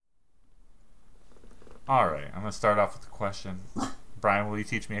All right, I'm gonna start off with a question. Brian, will you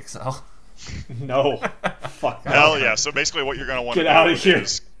teach me Excel? No. Fuck no. Hell yeah. So basically what you're going to want Get to out do of here.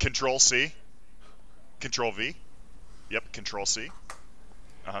 is Control-C, Control-V. Yep, Control-C.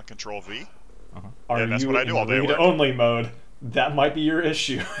 Control-V. Are Yeah, that's you what I do in all day at work. read-only mode? That might be your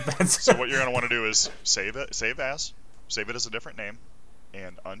issue. So what you're going to want to do is save it as a different name,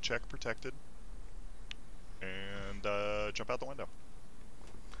 and uncheck protected, and jump out the window.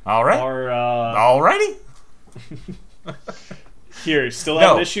 All right. Or, Alrighty. here, still No.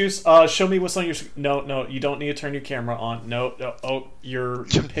 having issues? Show me what's on your... No, you don't need to turn your camera on. No. Oh, you're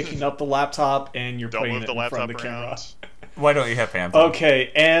picking up the laptop and you're Don't putting move it the in front laptop of the camera. around. Why don't you have hands on?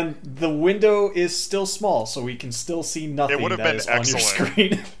 Okay, and the window is still small, so we can still see nothing It would have that been is on your excellent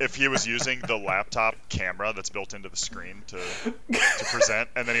screen. if he was using the laptop camera that's built into the screen to present,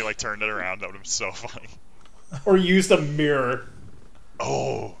 and then he turned it around. That would have been so funny. Or used a mirror.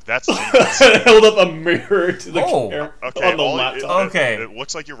 Oh, that's genius. Held up a mirror to the Oh, camera Okay, on the laptop. Okay. It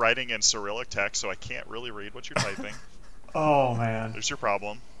looks like you're writing in Cyrillic text, so I can't really read what you're typing. Oh, man. There's your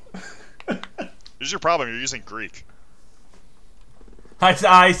problem. There's your problem. You're using Greek.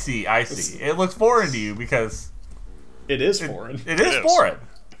 I see. It looks foreign to you because It is foreign. it is is. foreign.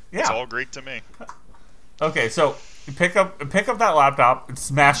 It's Yeah. all Greek to me. Okay, so you pick up that laptop and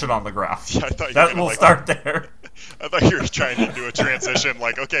smash it on the ground. Yeah, I thought you were That gonna, will start there. I thought you were trying to do a transition.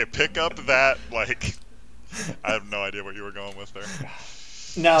 Okay, pick up that. I have no idea what you were going with there.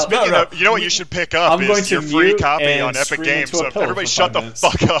 Now, Speaking of, you know what you should pick up I'm going is to your free mute copy and on Epic scream Games. into a So pillow everybody for shut 5 the minutes.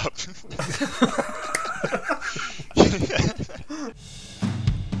 fuck up.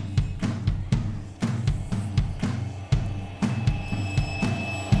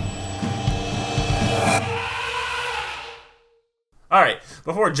 All right,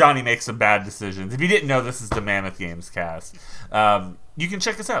 before Johnny makes some bad decisions, if you didn't know, this is the Mammoth Games cast. You can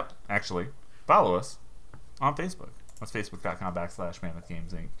check us out, actually. Follow us on Facebook. That's facebook.com/Mammoth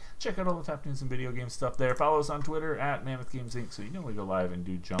Games Inc. Check out all the top news and video game stuff there. Follow us on Twitter @Mammoth Games Inc. so you know we go live and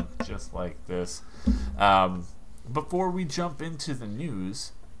do junk just like this. Before we jump into the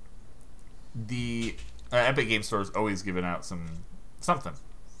news, the Epic Game Store is always giving out something,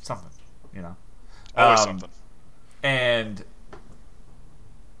 you know. Always something. And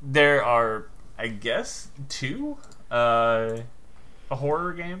there are, I guess, 2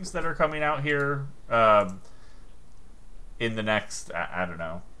 horror games that are coming out here in the next, I don't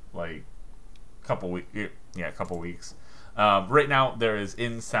know, couple weeks. Yeah, a couple weeks. Right now, there is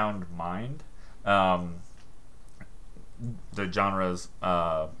In Sound Mind. The genre's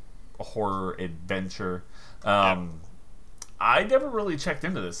a horror adventure. I never really checked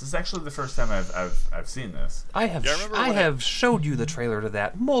into this. This is actually the first time I've seen this. I have Yeah, I remember I when have showed you the trailer to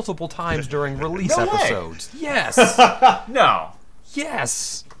that multiple times during release No way. episodes. Yes. No.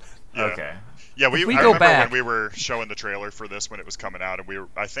 Yes. Yeah. Okay. Yeah, If we I go remember back- when we were showing the trailer for this when it was coming out, and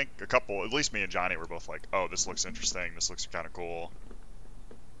I think at least me and Johnny were both like, oh, this looks interesting. This looks kind of cool.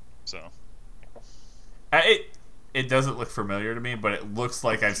 So. It doesn't look familiar to me, but it looks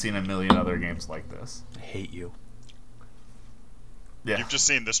like I've seen a million other games like this. I hate you. Yeah. You've just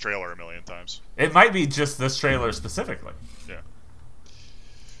seen this trailer a million times. It might be just this trailer specifically. Yeah.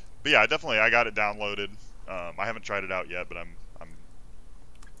 But yeah, I got it downloaded. I haven't tried it out yet, but I'm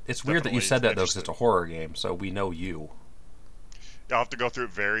It's weird that you Definitely said that though, because interested. it's a horror game, so we know you. I'll have to go through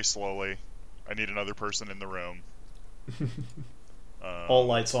it very slowly. I need another person in the room. All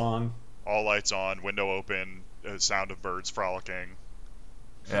lights on. All lights on, window open, sound of birds frolicking.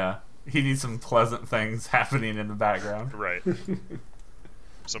 Yeah. He needs some pleasant things happening in the background. Right.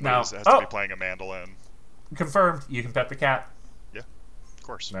 Somebody Now- has to be playing a mandolin. Confirmed. You can pet the cat. Of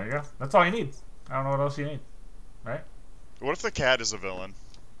course. There you go. That's all you need. I don't know what else you need. Right? What if the cat is a villain?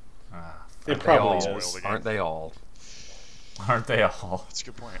 It They probably all, is. the game. Aren't they all? Aren't they all? That's a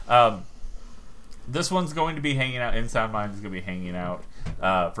good point. This one's going to be hanging out. In Sound Mind is going to be hanging out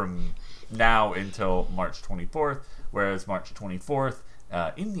from now until March 24th, whereas March 24th,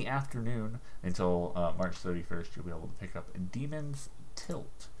 in the afternoon until March 31st, you'll be able to pick up Demon's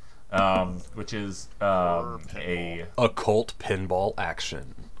Tilt, which is a Occult pinball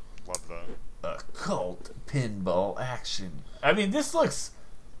action. Love that. occult pinball action. I mean, this looks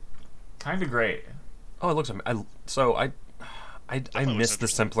kind of great. Oh, it looks. I looks miss the interesting.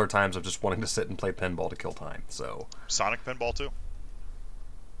 simpler times of just wanting to sit and play pinball to kill time. So Sonic Pinball too.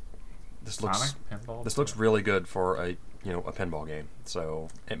 this Sonic looks pinball. this looks really good for a pinball game. So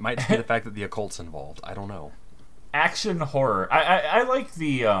it might be the fact that the occult's involved. I don't know. Action horror. I like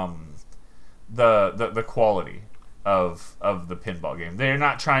the quality of the pinball game. They're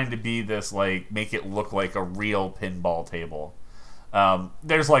not trying to be this make it look like a real pinball table.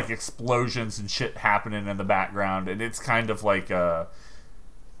 There's like explosions and shit happening in the background, and it's kind of like it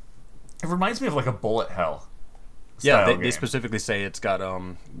reminds me of like a bullet hell. Yeah, style they game. specifically say it's got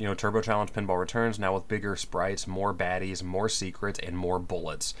Turbo Challenge Pinball Returns now with bigger sprites, more baddies, more secrets, and more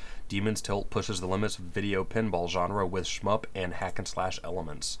bullets. Demon's Tilt pushes the limits of video pinball genre with shmup and hack and slash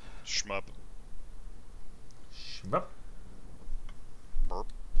elements. Shmup. Shmup. Burp.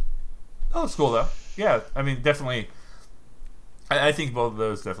 Oh, it's cool though. Yeah, I mean, definitely. I think both of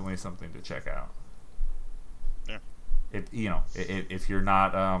those definitely something to check out. Yeah. If you're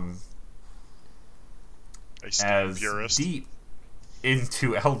not A Steam as purist. deep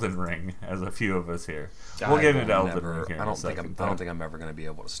into Elden Ring as a few of us here, we'll get into Elden Ring here. I don't think I'm ever going to be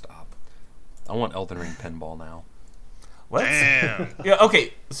able to stop. I want Elden Ring pinball now. Damn. Yeah.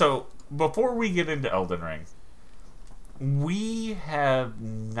 Okay. So before we get into Elden Ring, we have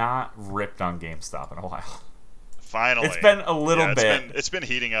not ripped on GameStop in a while. Finally. It's been a little bit. It's been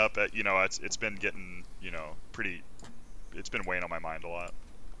heating up. It's been getting pretty. It's been weighing on my mind a lot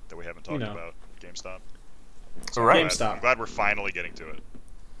that we haven't talked about GameStop. All right. GameStop. I'm glad we're finally getting to it.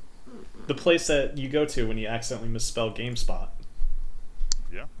 The place that you go to when you accidentally misspell GameSpot.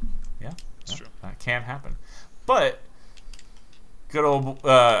 Yeah, Yeah, it's true. that can happen. But good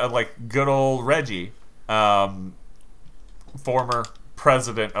old Reggie, former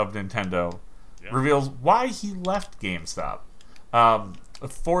president of Nintendo, Yeah. reveals why he left GameStop.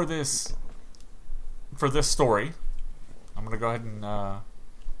 For this story, I'm gonna go ahead and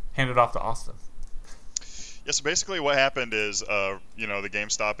hand it off to Austin. Yeah, so basically what happened is, the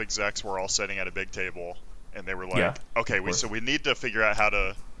GameStop execs were all sitting at a big table, and they were like, Yeah, okay, so we need to figure out how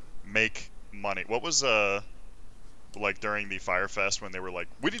to make money. What was, like during the Fire Fest when they were like,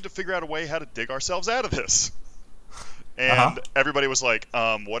 we need to figure out a way how to dig ourselves out of this. And everybody was like,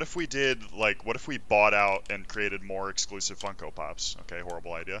 what if we bought out and created more exclusive Funko Pops? Okay,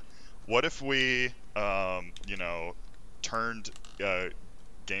 horrible idea. What if we, turned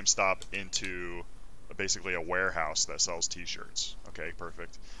GameStop into basically a warehouse that sells T-shirts? Okay,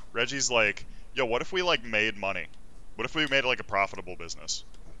 perfect. Reggie's like, yo, what if we made money? What if we made a profitable business?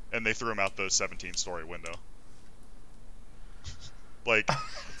 And they threw him out the 17-story window.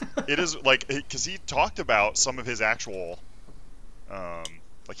 It is because he talked about some of his actual,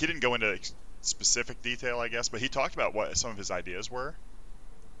 he didn't go into specific detail, I guess, but he talked about what some of his ideas were,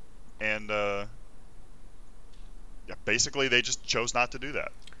 and basically they just chose not to do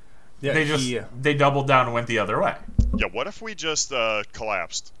that. Yeah, They doubled down and went the other way. Yeah, what if we just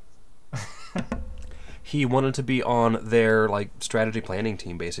collapsed? He wanted to be on their strategy planning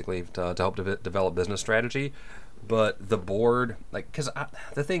team, basically, to help develop business strategy. But the board, because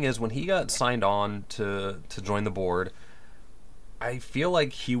the thing is, when he got signed on to join the board, I feel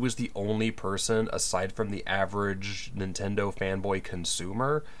like he was the only person, aside from the average Nintendo fanboy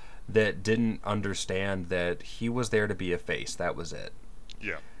consumer, that didn't understand that he was there to be a face. That was it.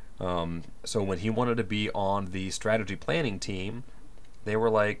 Yeah. So when he wanted to be on the strategy planning team, they were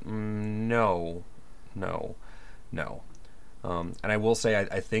like, no. And I will say,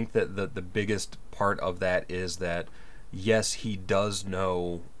 I think that the biggest part of that is that, yes, he does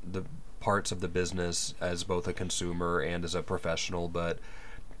know the parts of the business as both a consumer and as a professional, but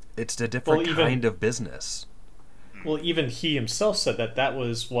it's a different kind of business. Well, even he himself said that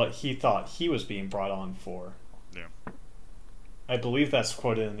was what he thought he was being brought on for. Yeah. I believe that's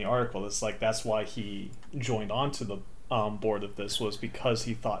quoted in the article. It's that's why he joined onto the board of this, was because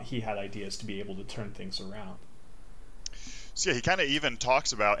he thought he had ideas to be able to turn things around. So yeah, he kind of even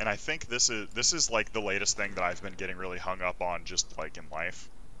talks about, and I think this is the latest thing that I've been getting really hung up on, just in life,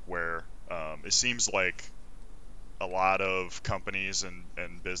 where it seems like a lot of companies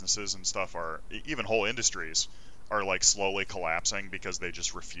and businesses and stuff even whole industries are slowly collapsing because they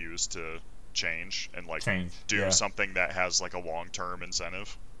just refuse to change and do something that has a long-term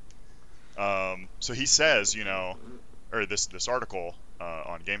incentive. So he says, or this article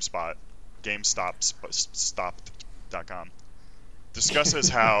on GameStop.com discusses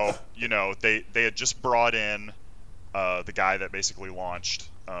how they had just brought in the guy that basically launched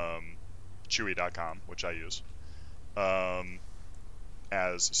Chewy.com, which I use.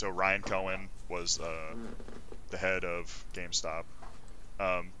 So Ryan Cohen was the head of GameStop.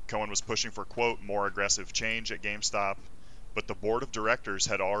 Cohen was pushing for, quote, more aggressive change at GameStop, but the board of directors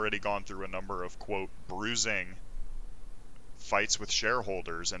had already gone through a number of, quote, bruising fights with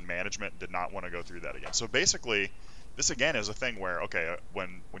shareholders, and management did not want to go through that again. So basically, this again is a thing where, okay,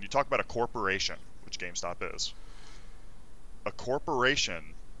 when you talk about a corporation, which GameStop is, a corporation,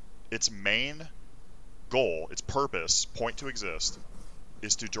 its main goal, its purpose, point to exist,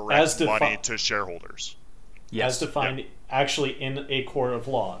 is to direct money to shareholders. as defined actually in a court of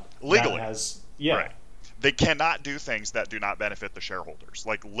law. Legally. That has, yeah. Right. They cannot do things that do not benefit the shareholders.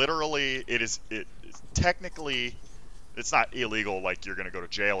 Like, literally, technically, it's not illegal, like you're going to go to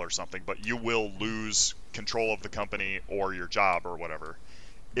jail or something, but you will lose control of the company or your job or whatever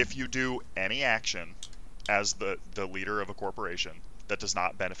if you do any action as the leader of a corporation that does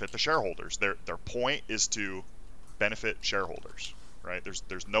not benefit the shareholders. Their point is to benefit shareholders, right?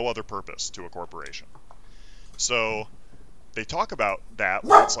 There's no other purpose to a corporation. So they talk about that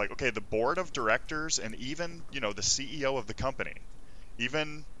where it's like, okay, the board of directors and even, the CEO of the company,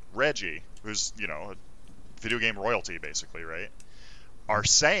 even Reggie, who's, a video game royalty basically, right, are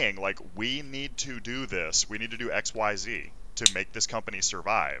saying, like, we need to do this, we need to do XYZ to make this company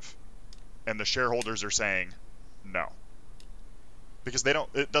survive. And the shareholders are saying no. Because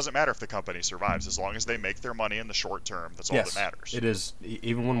it doesn't matter if the company survives, as long as they make their money in the short term. That's all that matters. It is.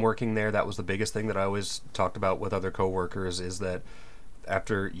 Even when working there, that was the biggest thing that I always talked about with other coworkers, is that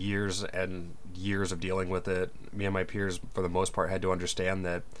after years and years of dealing with it, me and my peers, for the most part, had to understand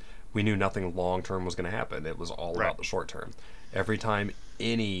that we knew nothing long term was going to happen. It was all about the short term. Every time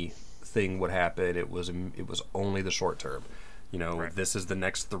anything would happen, it was only the short term. This is the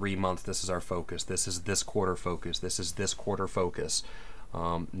next 3 months. This is our focus. This is this quarter focus. This is this quarter focus.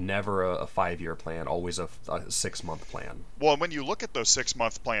 Never a 5-year plan. Always a 6-month plan. Well, when you look at those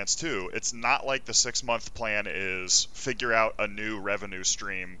 6-month plans too, it's not like the 6-month plan is figure out a new revenue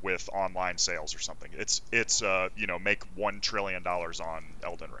stream with online sales or something. It's make $1 trillion on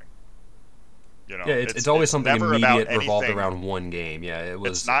Elden Ring. It's always something immediate revolved around one game. Yeah, it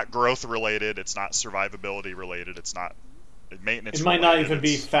was. It's not growth related. It's not survivability related. It's not maintenance. It might not even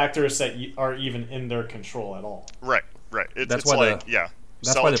be factors that are even in their control at all. Right. That's why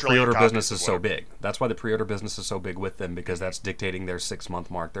the pre-order business is so big. That's why the pre-order business is so big with them, because that's dictating their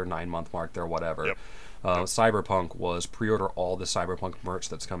 6-month mark, their 9-month mark, their whatever. Yep. Cyberpunk was pre-order all the Cyberpunk merch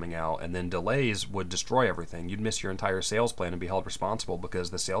that's coming out, and then delays would destroy everything. You'd miss your entire sales plan and be held responsible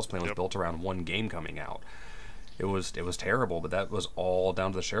because the sales plan was built around one game coming out. It was terrible, but that was all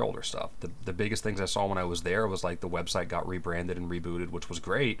down to the shareholder stuff. The biggest things I saw when I was there was like the website got rebranded and rebooted, which was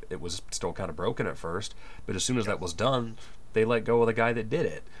great. It was still kind of broken at first, but as soon as that was done, they let go of the guy that did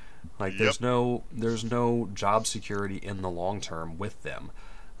it. Like there's no job security in the long term with them.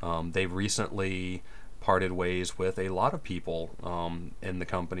 They've recently parted ways with a lot of people in the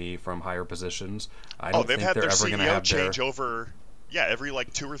company from higher positions. I don't think they're ever going to have change over every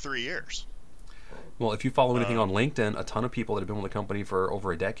like 2 or 3 years. Well, if you follow anything on LinkedIn, a ton of people that have been with the company for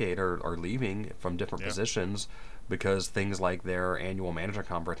over a decade are leaving from different positions because things like their annual manager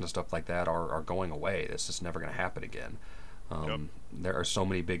conference and stuff like that are going away. It's just never going to happen again. There are so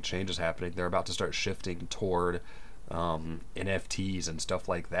many big changes happening. They're about to start shifting toward NFTs and stuff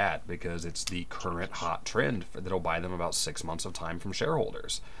like that because it's the current hot trend that'll buy them about 6 months of time from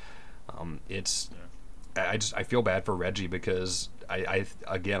shareholders. I feel bad for Reggie because I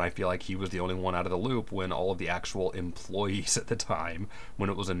feel like he was the only one out of the loop when all of the actual employees at the time, when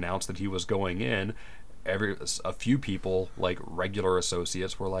it was announced that he was going in, a few people, like regular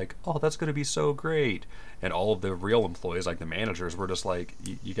associates, were like, oh, that's going to be so great. And all of the real employees, like the managers, were just like,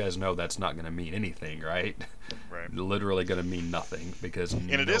 you guys know that's not going to mean anything, right? Right. Literally going to mean nothing because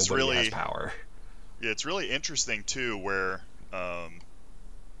nobody has power. Yeah, it's really interesting, too, where,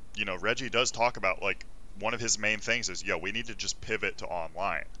 Reggie does talk about, like, one of his main things is, we need to just pivot to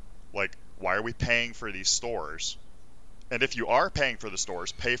online. Like, why are we paying for these stores? And if you are paying for the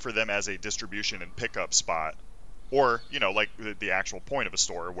stores, pay for them as a distribution and pickup spot, or, like the actual point of a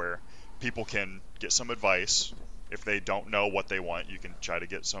store where people can get some advice. If they don't know what they want, you can try to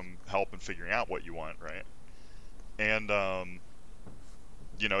get some help in figuring out what you want, right? And,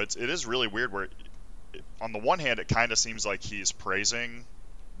 it is really weird where, on the one hand, it kind of seems like he's praising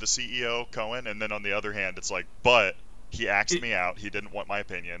the CEO, Cohen, and then on the other hand, it's like, but he asked me out, he didn't want my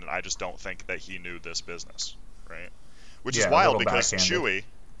opinion, and I just don't think that he knew this business, right? Which is wild because Chewy,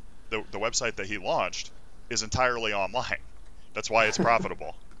 the website that he launched, is entirely online. That's why it's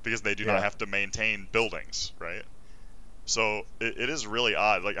profitable, because they do not have to maintain buildings, right? So it is really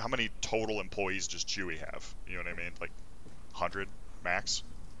odd. Like, how many total employees does Chewy have? You know what I mean? Like 100 max?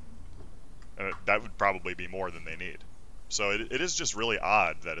 That would probably be more than they need. So it is just really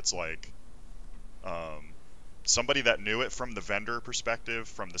odd that it's like somebody that knew it from the vendor perspective,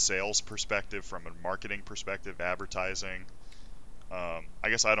 from the sales perspective, from a marketing perspective, advertising. I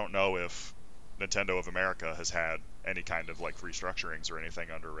guess I don't know if Nintendo of America has had any kind of like restructurings or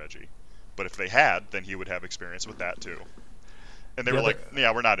anything under Reggie. But if they had, then he would have experience with that too. And they were like,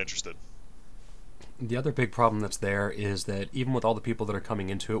 we're not interested. The other big problem that's there is that even with all the people that are coming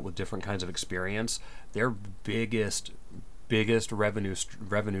into it with different kinds of experience, their biggest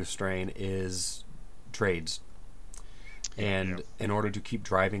revenue strain is trades. And in order to keep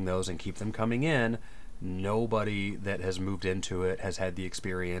driving those and keep them coming in, nobody that has moved into it has had the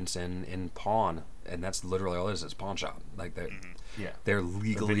experience in pawn, and that's literally all it is. It's pawn shop. Like they're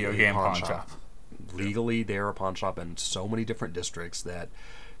legally video a game pawn pawn shop. Legally, they're a pawn shop in so many different districts that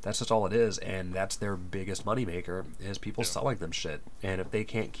that's just all it is, and that's their biggest moneymaker is people selling them shit. And if they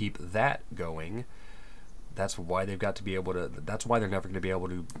can't keep that going, that's why they've got to be able to. That's why they're never going to be able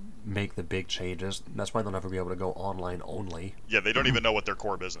to make the big changes. That's why they'll never be able to go online only. Yeah, they don't even know what their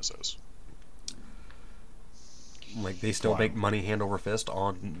core business is. Like they still make money hand over fist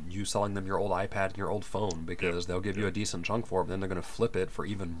on you selling them your old iPad and your old phone because they'll give you a decent chunk for it, but then they're going to flip it for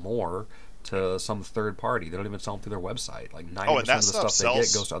even more to some third party. They don't even sell them through their website. Like 90% of the stuff they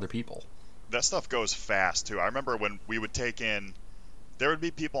get goes to other people. That stuff goes fast too. I remember when we would take in, there would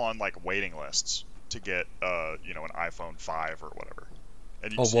be people on like waiting lists to get an iPhone 5 or whatever,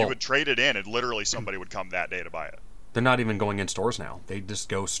 and you would trade it in, and literally somebody would come that day to buy it. They're not even going in stores now. They just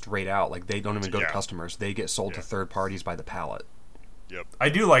go straight out. Like they don't even go to customers. They get sold to third parties by the pallet. Yep. I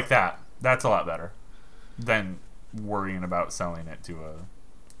do like that. That's a lot better than worrying about selling it to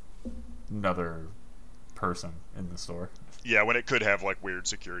another person in the store. Yeah, when it could have like weird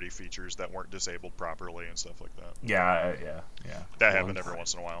security features that weren't disabled properly and stuff like that. Yeah. That happened every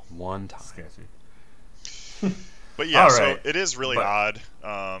once in a while. One time. Sketchy. But yeah, All so right. it is really odd.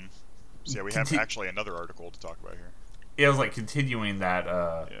 So yeah, we have actually another article to talk about here. It was like continuing that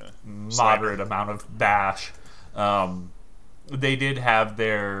moderate amount of bash. They did have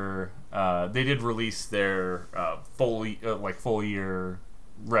their they did release their full year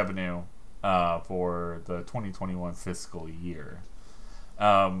revenue for the 2021 fiscal year.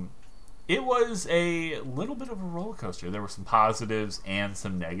 It was a little bit of a roller coaster. There were some positives and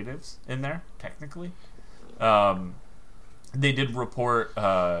some negatives in there, technically. They did report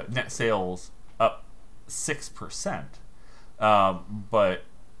net sales up 6%, but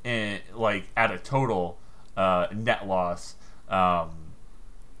at a total net loss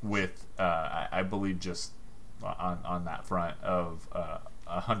with I believe just on that front of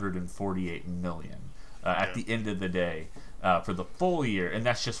 148 million at the end of the day for the full year, and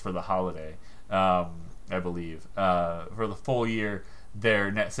that's just for the holiday, I believe. For the full year,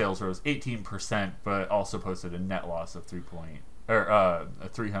 their net sales rose 18%, but also posted a net loss of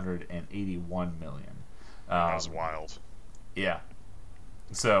 381 million. That's wild. Yeah.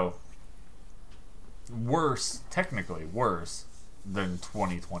 So technically worse than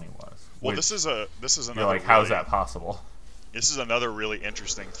 2020 was. Well, this is another. You're like, how's that possible? This is another really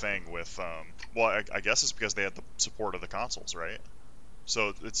interesting thing with. I guess it's because they had the support of the consoles, right?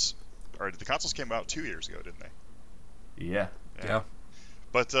 So the consoles came out 2 years ago, didn't they? Yeah.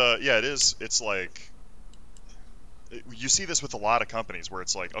 But it is. It's like you see this with a lot of companies where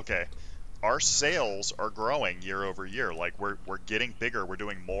it's like, okay, our sales are growing year over year. Like we're getting bigger. We're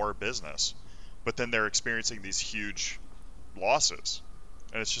doing more business, but then they're experiencing these huge losses,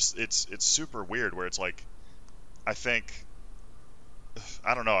 and it's super weird. Where it's like, I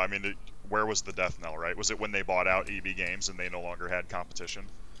don't know. I mean, where was the death knell? Right? Was it when they bought out EB Games and they no longer had competition?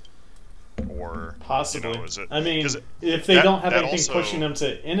 Or possibly. Is it, I mean, if they don't have anything pushing them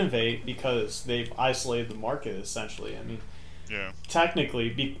to innovate because they've isolated the market, essentially. I mean,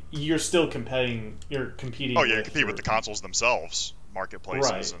 technically, you're still competing. You're competing. Oh yeah, you compete with the consoles themselves,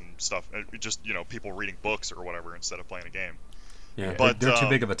 marketplaces and stuff. Just people reading books or whatever instead of playing a game. Yeah, but they're too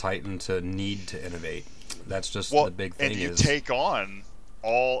big of a titan to need to innovate. That's just the big thing. And you take on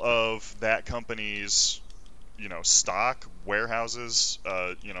all of that company's stock, warehouses,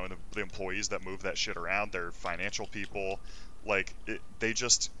 the employees that move that shit around, their financial people, they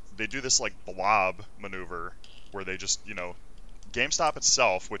do this like blob maneuver where they just, GameStop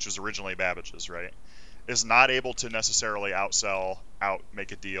itself, which is originally Babbage's, right, is not able to necessarily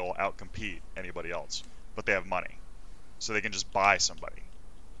make a deal, outcompete anybody else, but they have money, so they can just buy somebody,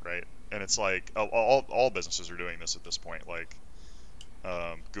 right? And it's like all businesses are doing this at this point, like.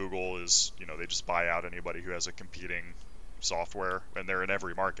 Google is, they just buy out anybody who has a competing software, and they're in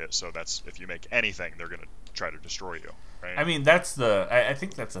every market. So that's, if you make anything, they're going to try to destroy you, right? I mean, I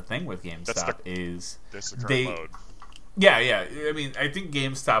think that's the thing with GameStop that's the current mode. Yeah. I mean, I think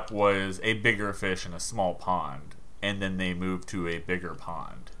GameStop was a bigger fish in a small pond, and then they moved to a bigger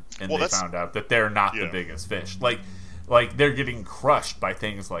pond, and they found out that they're not the biggest fish. Like they're getting crushed by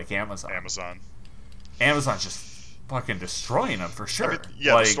things like Amazon. Amazon's just fucking destroying them for sure. I mean,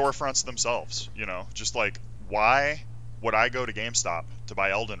 the storefronts themselves, just like, why would I go to GameStop to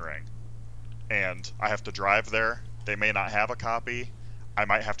buy Elden Ring and I have to drive there. They may not have a copy. I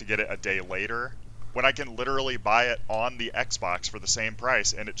might have to get it a day later. When I can literally buy it on the Xbox for the same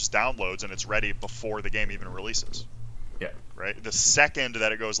price, and it just downloads and it's ready before the game even releases. Yeah. Right? The second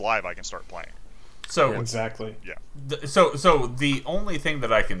that it goes live, I can start playing. So Exactly. Yeah. So the only thing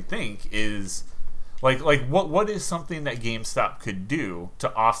that I can think is like what is something that GameStop could do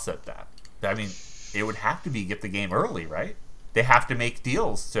to offset that? I mean, it would have to be get the game early, right? They have to make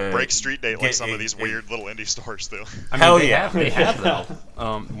deals to Break street date like get some of these weird little indie stores do. I mean, Hell they yeah. have though.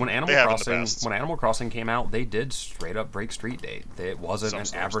 When They have in the Animal past. Crossing came out, they did straight up break street date. It wasn't Some an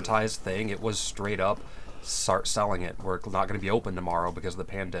stores advertised thing. It was straight up start selling it. We're not going to be open tomorrow because of the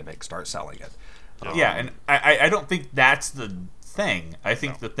pandemic. Start selling it. Yeah, and I don't think that's the thing. I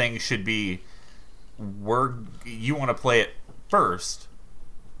think the thing should be you want to play it first.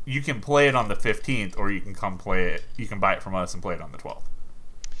 You can play it on the 15th, or you can come play it. You can buy it from us and play it on the 12th.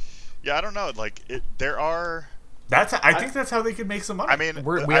 Yeah, I don't know. Like, there are... I think that's how they could make some money. I mean,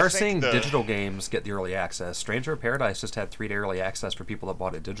 We I are think seeing digital games get the early access. Stranger of Paradise just had 3-day early access for people that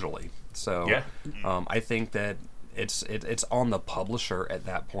bought it digitally. So Yeah. I think that it's on the publisher at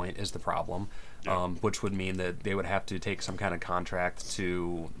that point is the problem, which would mean that they would have to take some kind of contract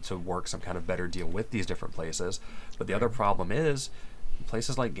to work some kind of better deal with these different places. But the other problem is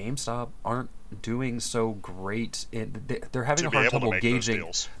places like GameStop aren't doing so great. They're having To a be hard able to trouble make those gauging.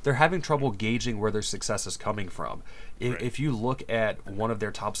 deals. They're having trouble gauging where their success is coming from. Right. If you look at one of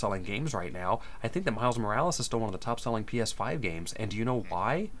their top-selling games right now, I think that Miles Morales is still one of the top-selling PS5 games. And do you know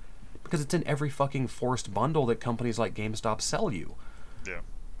why? Because it's in every fucking forced bundle that companies like GameStop sell you. Yeah.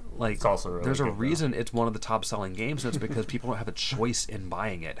 Like, It's also really there's a good, though. reason it's one of the top-selling games, and it's because people don't have a choice in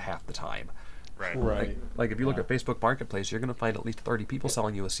buying it half the time. Right. Right. Like if you look at Facebook Marketplace, you're going to find at least 30 people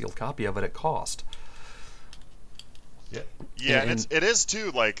selling you a sealed copy of it at cost. yeah. Yeah, And- and it is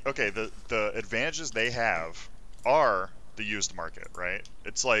too. Like, okay, the advantages they have are the used market, right?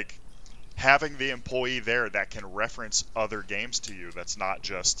 It's like having the employee there that can reference other games to you. That's not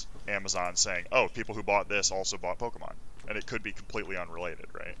just Amazon saying, "Oh, people who bought this also bought Pokemon," and it could be completely unrelated,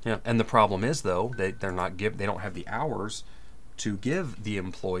 right? Yeah, and the problem is though they don't have the hours to give the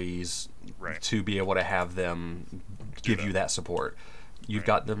employees Right. to be able to have them give that. you that support. You've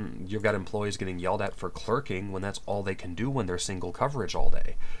got employees getting yelled at for clerking when that's all they can do when they're single coverage all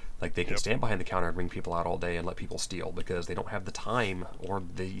day. Like they can Yep. stand behind the counter and bring people out all day and let people steal because they don't have the time or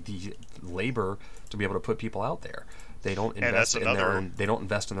the labor to be able to put people out there. They don't And invest that's in their another- own. They don't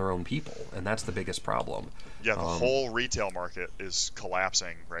invest in their own people, and that's the biggest problem. Yeah, the whole retail market is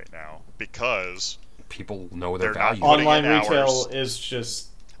collapsing right now because People know their They're not value. putting Online in retail hours. is just.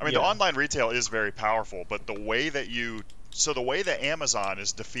 I mean, yeah. the online retail is very powerful, but the way that Amazon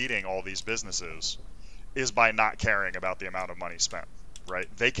is defeating all these businesses is by not caring about the amount of money spent, right?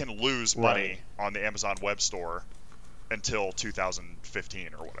 They can lose money on the Amazon web store until 2015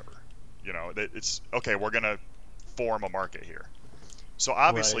 or whatever. You know, it's okay, we're going to form a market here. So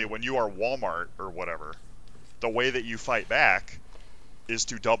obviously, Right. when you are Walmart or whatever, the way that you fight back is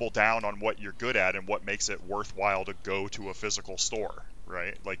to double down on what you're good at and what makes it worthwhile to go to a physical store,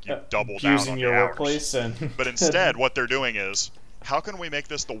 right? Like you double down Abusing on your the hours. workplace and. But instead, what they're doing is, how can we make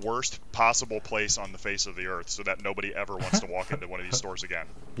this the worst possible place on the face of the earth so that nobody ever wants to walk into one of these stores again?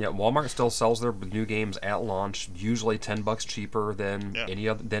 Yeah, Walmart still sells their new games at launch, usually $10 cheaper than Yeah. any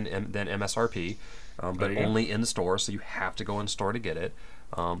other than MSRP, but There you go. only in store. So you have to go in store to get it.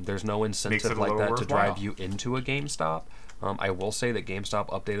 There's no Makes incentive it a like little that to drive worthwhile. you into a GameStop. I will say that GameStop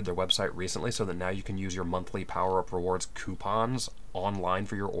updated their website recently so that now you can use your monthly Power Up Rewards coupons online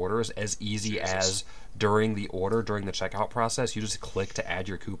for your orders as easy Jesus. as during the checkout process. You just click to add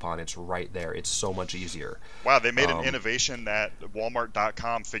your coupon. It's right there. It's so much easier. Wow, they made an innovation that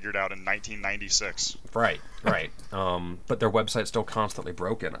Walmart.com figured out in 1996. Right. But their website's still constantly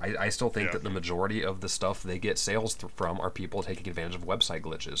broken. I still think Yeah. that the majority of the stuff they get sales from are people taking advantage of website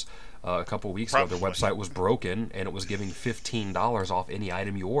glitches. A couple weeks ago, their Probably. website was broken, and it was giving $15 off any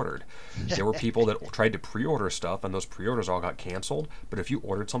item you ordered. There were people that tried to pre-order stuff, and those pre-orders all got canceled. But if you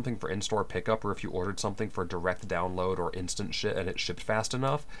ordered something for in-store pickup, or if you ordered something for direct download or instant ship, and it shipped fast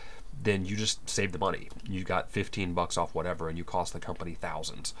enough, then you just saved the money. You got $15 off whatever, and you cost the company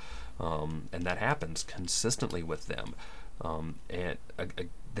thousands. And that happens consistently with them.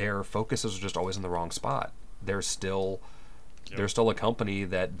 Their focus is just always in the wrong spot. They're still a company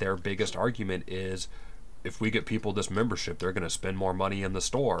that their biggest argument is, if we get people this membership, they're going to spend more money in the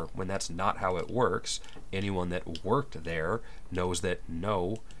store, when that's not how it works. Anyone that worked there knows that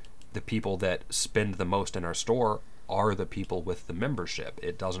no, the people that spend the most in our store are the people with the membership.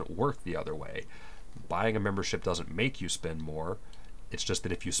 It doesn't work the other way. Buying a membership doesn't make you spend more. It's just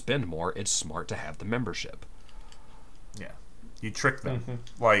that if you spend more, it's smart to have the membership. Yeah. You trick them.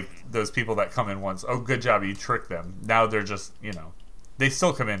 Like those people that come in once. Oh, good job. You trick them. Now they're just, they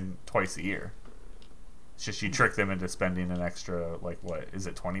still come in twice a year. It's just you trick them into spending an extra, like, what? Is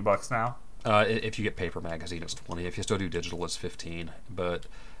it $20 now? If you get paper magazine, it's 20. If you still do digital, it's 15. But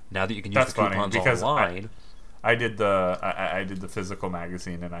now that you can use That's the coupons funny, because online... I did the physical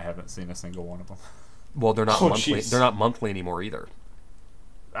magazine, and I haven't seen a single one of them. Well, they're not monthly. Geez. They're not monthly anymore either.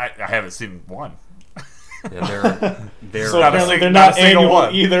 I haven't seen one. Yeah, they're So Not a apparently sing- they're not a not single annual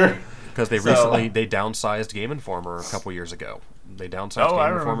one. either. because they So- recently they downsized Game Informer a couple years ago. They downsized Oh, I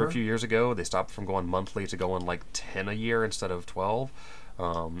Game Informer remember. a few years ago. They stopped from going monthly to going like 10 a year instead of 12.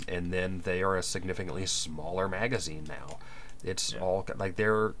 And then they are a significantly smaller magazine now. It's all like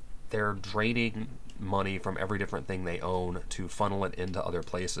they're draining money from every different thing they own to funnel it into other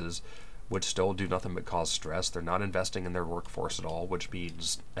places, which still do nothing but cause stress. They're not investing in their workforce at all, which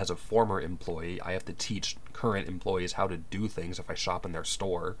means as a former employee, I have to teach current employees how to do things if I shop in their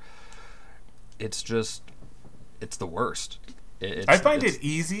store. It's the worst. I find it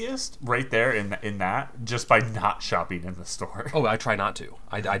easiest right there in that just by not shopping in the store. Oh, I try not to.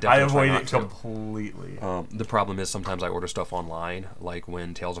 I definitely I try avoid not it to. completely. The problem is sometimes I order stuff online, like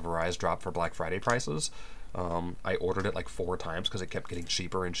when Tales of Arise dropped for Black Friday prices. I ordered it like 4 times because it kept getting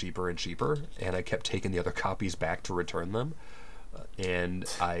cheaper and cheaper and cheaper, and I kept taking the other copies back to return them. And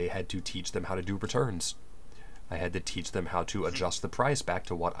I had to teach them how to do returns. I had to teach them how to adjust the price back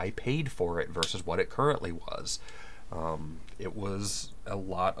to what I paid for it versus what it currently was. It was a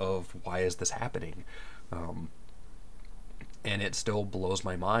lot of why is this happening? And it still blows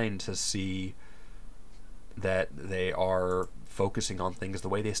my mind to see that they are focusing on things the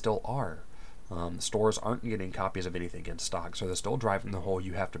way they still are. Stores aren't getting copies of anything in stock, so they're still driving the whole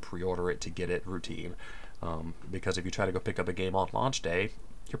you have to pre-order it to get it routine. Because if you try to go pick up a game on launch day,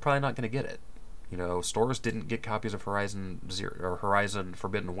 you're probably not going to get it. Stores didn't get copies of Horizon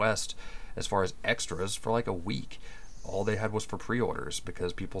Forbidden West as far as extras for like a week. All they had was for pre-orders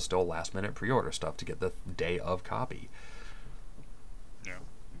because people still last-minute pre-order stuff to get the day of copy.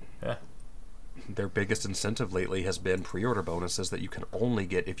 Yeah. Their biggest incentive lately has been pre-order bonuses that you can only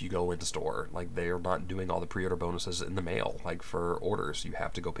get if you go into store. Like, they are not doing all the pre-order bonuses in the mail. Like, for orders, you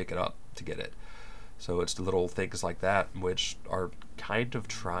have to go pick it up to get it. So it's little things like that, which are kind of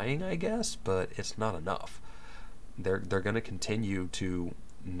trying, I guess, but it's not enough. They're going to continue to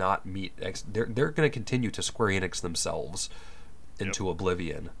not meet... They're going to continue to Square Enix themselves into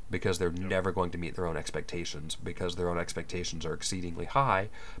oblivion because they're never going to meet their own expectations because their own expectations are exceedingly high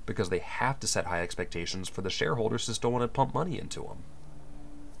because they have to set high expectations for the shareholders to still want to pump money into them.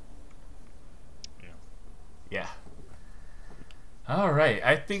 Yeah. All right.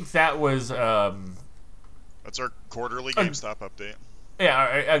 I think that was That's our quarterly GameStop update.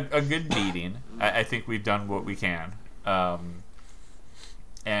 a good meeting. I think we've done what we can.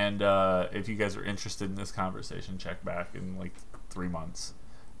 And if you guys are interested in this conversation, check back in like 3 months,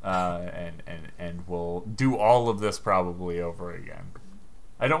 and we'll do all of this probably over again.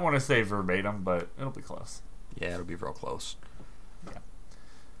 I don't want to say verbatim, but it'll be close. Yeah, it'll be real close. Yeah.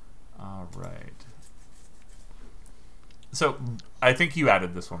 All right. So I think you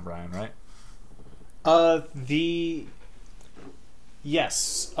added this one, Brian, right?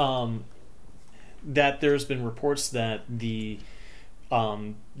 Yes, that there's been reports that the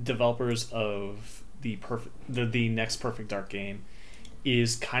developers of the next Perfect Dark game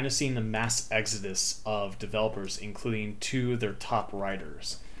is kind of seeing the mass exodus of developers, including 2 of their top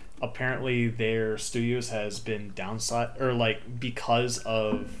writers. Apparently, their studios has been downside, or like because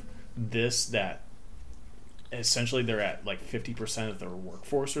of this, that essentially they're at like 50% of their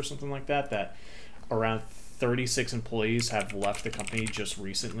workforce or something like that. That around 36 employees have left the company just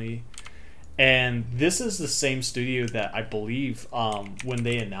recently. And this is the same studio that I believe when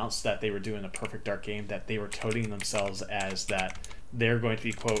they announced that they were doing a Perfect Dark game, that they were touting themselves as that they're going to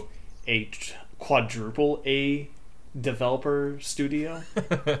be, quote, a quadruple A developer studio.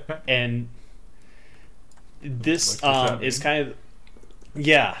 And this is kind of...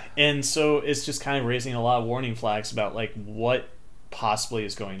 Yeah, and so it's just kind of raising a lot of warning flags about like what possibly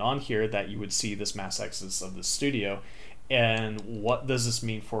is going on here, that you would see this mass exodus of the studio. And what does this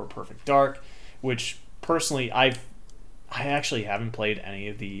mean for Perfect Dark? Which, personally, I actually haven't played any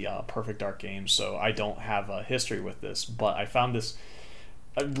of the Perfect Dark games, so I don't have a history with this. But I found this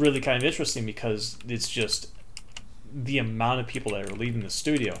really kind of interesting because it's just the amount of people that are leaving the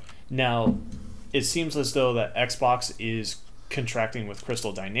studio. Now, it seems as though that Xbox is contracting with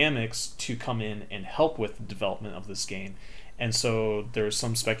Crystal Dynamics to come in and help with the development of this game. And so there's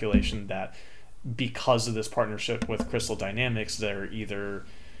some speculation that because of this partnership with Crystal Dynamics, they're either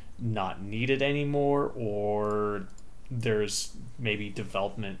not needed anymore, or there's maybe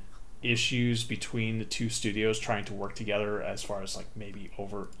development issues between the two studios trying to work together as far as like maybe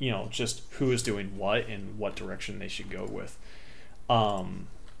over, just who is doing what and what direction they should go with.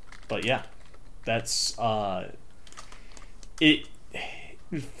 But yeah, that's it.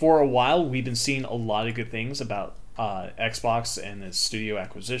 For a while, we've been seeing a lot of good things about Xbox and its studio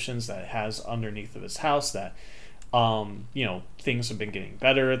acquisitions that it has underneath of its house, that things have been getting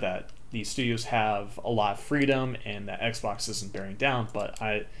better, that these studios have a lot of freedom, and that Xbox isn't bearing down. But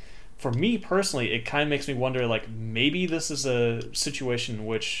for me personally, it kind of makes me wonder, like, maybe this is a situation in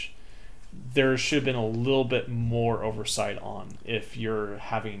which there should have been a little bit more oversight on if you're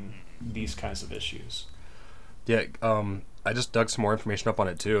having these kinds of issues. Yeah, I just dug some more information up on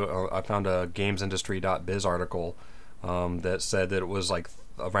it too. I found a gamesindustry.biz article that said that it was like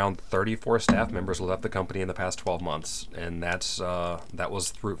around 34 staff members left the company in the past 12 months, and that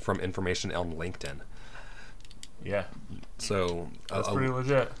was from information on LinkedIn. Yeah. So that's pretty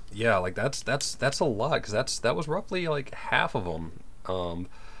legit. Yeah, like that's a lot, because that was roughly like half of them.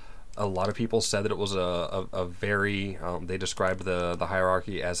 A lot of people said that it was a very they described the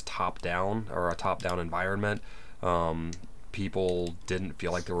hierarchy as top down, or a top down environment. People didn't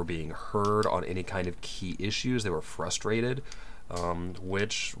feel like they were being heard on any kind of key issues. They were frustrated,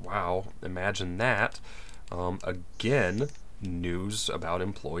 which, wow, imagine that. Again, news about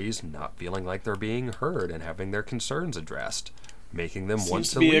employees not feeling like they're being heard and having their concerns addressed, making them want to leave.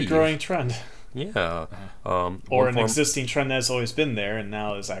 Seems to be a growing trend. Yeah. Or an existing trend that's always been there and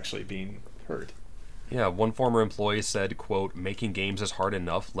now is actually being heard. Yeah, one former employee said, quote, "Making games is hard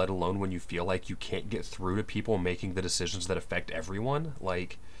enough, let alone when you feel like you can't get through to people making the decisions that affect everyone."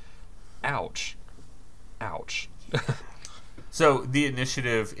 Like, ouch. Ouch. So the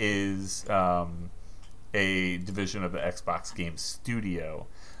initiative is a division of the Xbox Game Studio,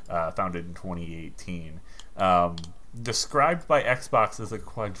 founded in 2018. Described by Xbox as a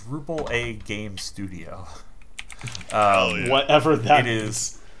quadruple A game studio. Whatever that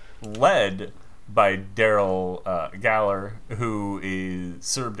is. It is led by Daryl Galler, who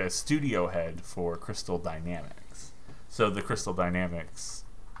served as studio head for Crystal Dynamics. So the Crystal Dynamics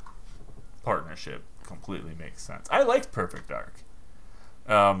partnership completely makes sense. I liked Perfect Dark.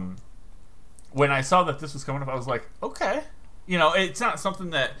 When I saw that this was coming up, I was like, okay. It's not something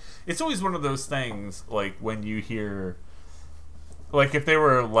that... It's always one of those things, like, when you hear... Like, if they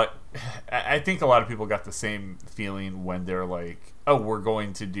were, like... I think a lot of people got the same feeling when they're like, oh, we're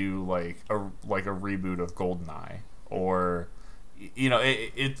going to do, like a reboot of GoldenEye. Or,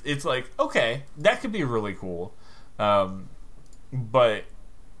 it's like, okay, that could be really cool. But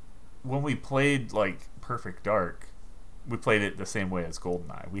when we played, like, Perfect Dark, we played it the same way as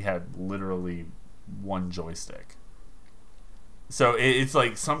GoldenEye. We had literally one joystick. So it's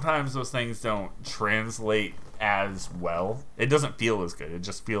like sometimes those things don't translate as well. It doesn't feel as good. It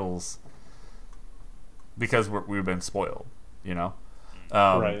just feels because we've been spoiled,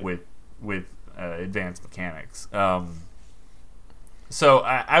 right. with advanced mechanics. So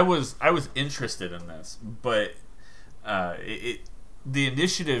I was interested in this, but the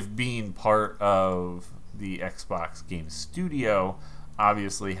initiative being part of the Xbox Game Studio,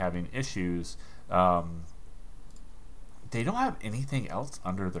 obviously having issues. They don't have anything else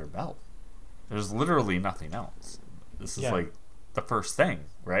under their belt. There's literally nothing else. This is like the first thing,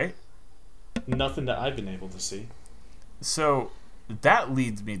 right? Nothing that I've been able to see. So that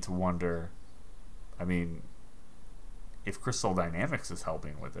leads me to wonder, I mean, if Crystal Dynamics is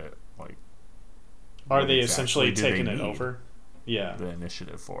helping with it, like, are they essentially taking it over? Yeah. The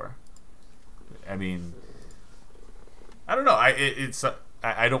initiative for. I mean, I don't know.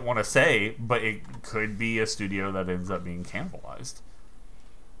 I don't want to say, but it could be a studio that ends up being cannibalized.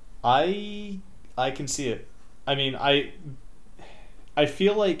 I can see it. I mean, I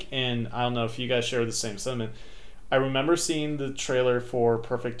feel like, and I don't know if you guys share the same sentiment, I remember seeing the trailer for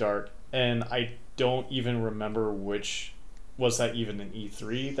Perfect Dark, and I don't even remember which was that even an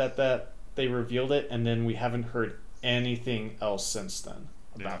E3 that they revealed it, and then we haven't heard anything else since then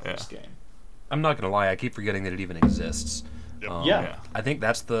about this game. I'm not gonna lie, I keep forgetting that it even exists. Yeah. I think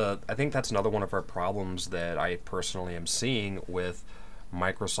that's another one of our problems that I personally am seeing with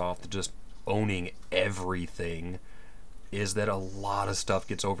Microsoft just owning everything, is that a lot of stuff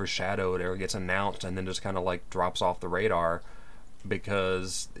gets overshadowed or gets announced and then just kind of like drops off the radar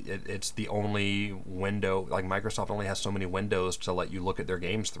because it's the only window. Like, Microsoft only has so many windows to let you look at their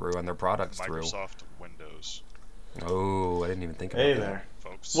games through and their products through. Microsoft Windows. Oh, I didn't even think about that. Hey there,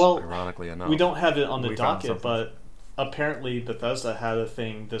 folks. Well, ironically enough, we don't have it on the docket, but apparently Bethesda had a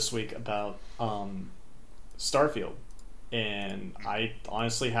thing this week about Starfield, and I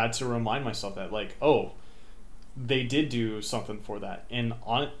honestly had to remind myself that, like, oh, they did do something for that, and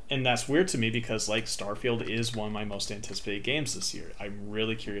that's weird to me because, like, Starfield is one of my most anticipated games this year. I'm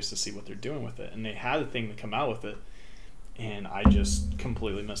really curious to see what they're doing with it, and they had a thing to come out with it, and I just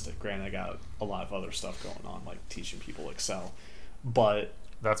completely missed it. Granted, I got a lot of other stuff going on, like teaching people Excel, but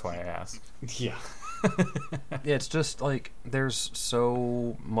That's why I asked. yeah. Yeah, it's just like there's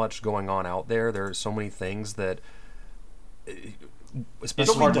so much going on out there. There's so many things that,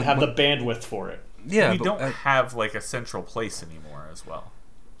 especially It's hard to when- have the bandwidth for it. Yeah, we but, don't have like a central place anymore as well.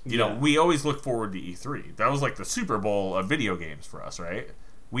 You know, Yeah. we always look forward to E3. That was like the Super Bowl of video games for us, right?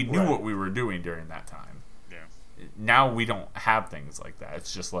 We knew Right. what we were doing during that time. Yeah. Now we don't have things like that.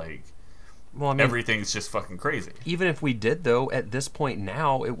 It's just like well, I mean, everything's just fucking crazy. even if we did though, at this point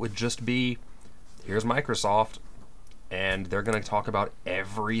now, it would just be, here's Microsoft, and they're going to talk about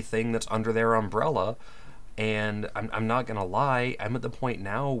everything that's under their umbrella. And I'm not going to lie, I'm at the point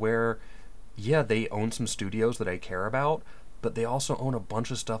now where, yeah, they own some studios that I care about, but they also own a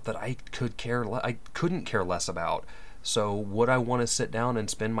bunch of stuff that I couldn't care less about. So would I want to sit down and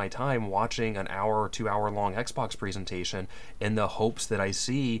spend my time watching an hour or 2 hour long Xbox presentation in the hopes that I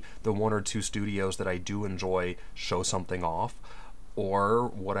see the one or two studios that I do enjoy show something off? Or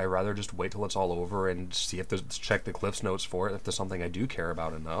would I rather just wait till it's all over and see if there's, check the Cliffs Notes for it if there's something I do care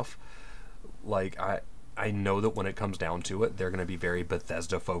about enough? Like, I know that when it comes down to it, they're going to be very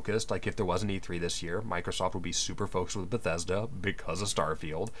Bethesda focused. Like, if there was an E3 this year, Microsoft would be super focused with Bethesda because of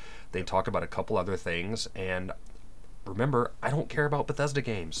Starfield. They talk about a couple other things, and remember, I don't care about Bethesda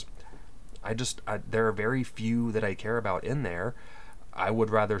games. There are very few that I care about in there. I would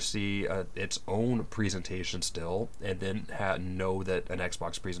rather see its own presentation still, and then know that an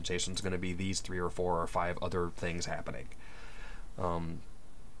Xbox presentation is going to be these 3 or 4 or 5 other things happening.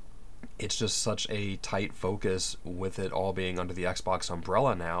 It's just such a tight focus with it all being under the Xbox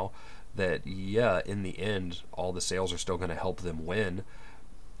umbrella now that, yeah, in the end, all the sales are still going to help them win,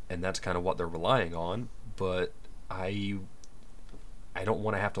 and that's kind of what they're relying on. But I don't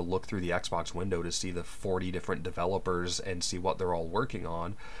want to have to look through the Xbox window to see the 40 different developers and see what they're all working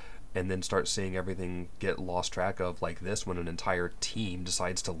on, and then start seeing everything get lost track of like this when an entire team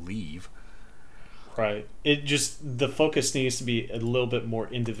decides to leave. Right. It just, the focus needs to be a little bit more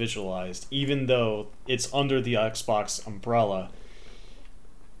individualized, even though it's under the Xbox umbrella.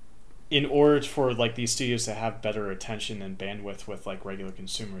 In order for like these studios to have better attention and bandwidth with like regular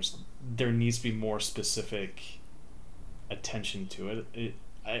consumers, there needs to be more specific attention to it.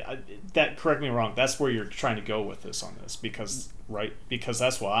 That, correct me wrong, that's where you're trying to go with this on this, because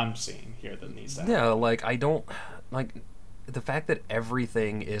that's what I'm seeing here that needs to happen. Yeah, like I don't like the fact that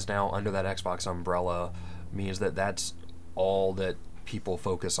everything is now under that Xbox umbrella means that that's all that people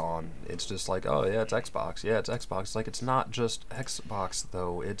focus on. It's just like, oh yeah, it's Xbox. Yeah, it's Xbox. It's like, it's not just Xbox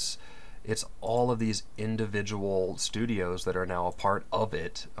though. It's all of these individual studios that are now a part of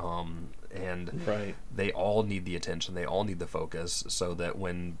it, and Right. they all need the attention. They all need the focus, so that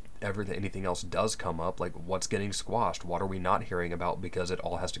when anything else does come up, like what's getting squashed, what are we not hearing about because it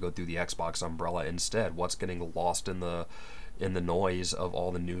all has to go through the Xbox umbrella instead? What's getting lost in the noise of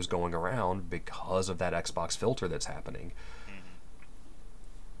all the news going around because of that Xbox filter that's happening?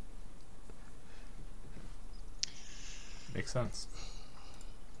 Makes sense.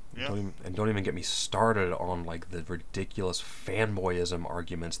 Yeah. Don't even get me started on like the ridiculous fanboyism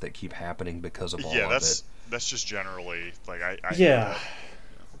arguments that keep happening because of all Yeah, of it. that's just generally like I Yeah.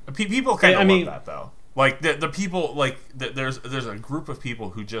 People kind of I love mean- that though. Like the people like there's a group of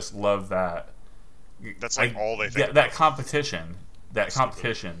people who just love that. That's like all they think. That competition. That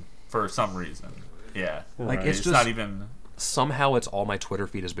competition for some reason. Yeah. Like, Right. it's It's just not even. somehow it's all my Twitter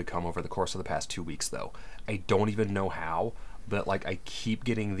feed has become over the course of the past 2 weeks though. I don't even know how, but like I keep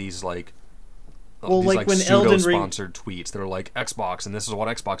getting these like Well, these like, when pseudo Elden Ring- sponsored tweets that are like Xbox, and this is what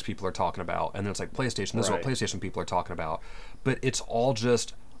Xbox people are talking about, and then it's like PlayStation, this is what Right. PlayStation people are talking about, but it's all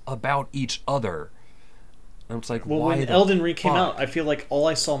just about each other. And it's like, Well, why when the Elden Ring came fuck? out, I feel like all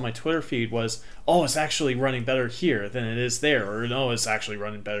I saw on my Twitter feed was, oh, it's actually running better here than it is there, or no, it's actually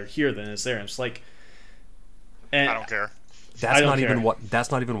running better here than it is there. And it's like, and I don't care. That's I don't not even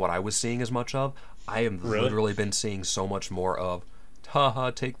care. what I was seeing as much of. I have Really? literally been seeing so much more of, haha,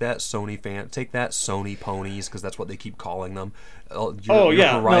 take that Sony ponies, because that's what they keep calling them. Your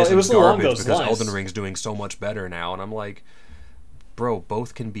yeah. No, Horizon's it was along garbage those because lines. Elden Ring's doing so much better now, and I'm like, bro,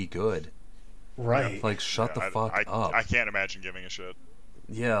 both can be good. Right. Like, shut the fuck up. I can't imagine giving a shit.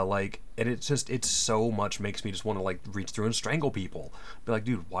 Yeah, like, and it's so much makes me just want to like reach through and strangle people. Be like,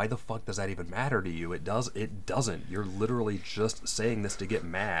 dude, why the fuck does that even matter to you? It doesn't. You're literally just saying this to get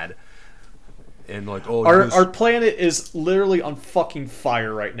mad. And like, oh, our planet is literally on fucking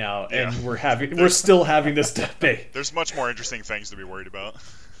fire right now, and we're still having this debate. There's much more interesting things to be worried about.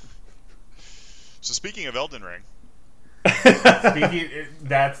 So speaking of Elden Ring,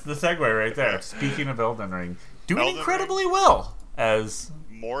 that's the segue right there. Speaking of Elden Ring, doing Elden incredibly well as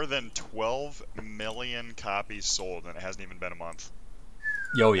more than 12 million copies sold, and it hasn't even been a month.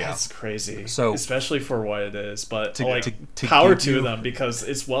 Yo, yeah, That's crazy. So- especially for what it is, but To power give to you- them because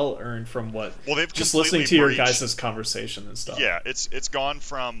it's well earned from what. Well, they've just completely listening to your breached- guys' conversation and stuff. Yeah, it's gone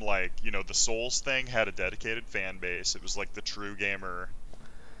from like, you know, the Souls thing had a dedicated fan base. It was like the true gamer,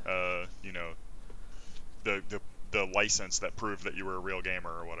 you know, the license that proved that you were a real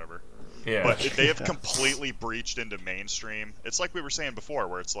gamer or whatever. yeah. But they have completely breached into mainstream. It's like we were saying before,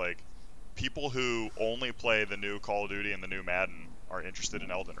 where it's like people who only play the new Call of Duty and the new Madden are interested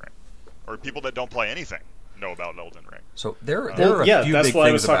in Elden Ring, or people that don't play anything know about Elden Ring. So there are yeah, a few that's big what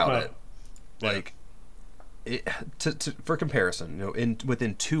I was things talking about it. Yeah. Like, for comparison, you know,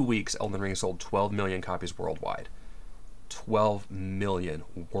 within 2 weeks, Elden Ring sold 12 million copies worldwide. 12 million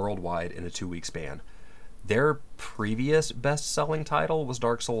worldwide in a 2-week span. Their previous best-selling title was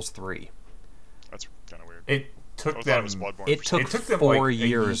Dark Souls 3. That's kind of weird. It I took thought them. it was Bloodborne. It for took, some It took them, 4 like, a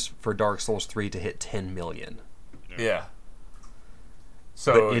years for Dark Souls 3 to hit 10 million. Yeah.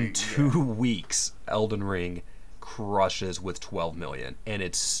 So But in 2 weeks, Elden Ring crushes with 12 million, and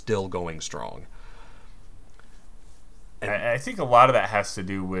it's still going strong. I think a lot of that has to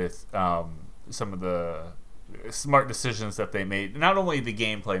do with some of the smart decisions that they made. Not only the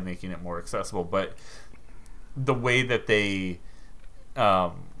gameplay making it more accessible, but the way that they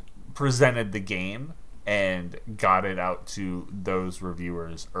presented the game and got it out to those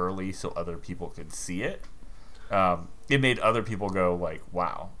reviewers early so other people could see it. It made other people go like,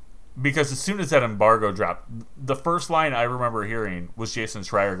 wow. Because as soon as that embargo dropped, the first line I remember hearing was Jason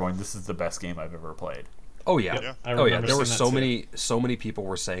Schreier going, "This is the best game I've ever played." Oh yeah, Yeah. I oh yeah. remember There were seeing that so many people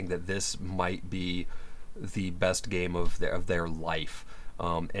were saying that this might be the best game of their life.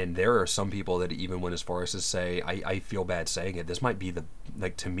 And there are some people that even went as far as to say, I feel bad saying it, this might be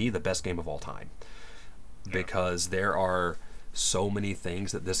to me the best game of all time, because there are so many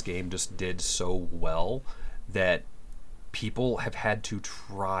things that this game just did so well that people have had to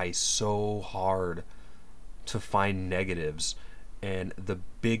try so hard to find negatives. And the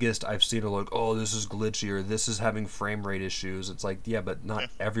biggest I've seen are like, oh, this is glitchy, or this is having frame rate issues. It's like, yeah, but not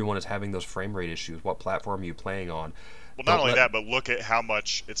everyone is having those frame rate issues. What platform are you playing on? Well, not only that, but look at how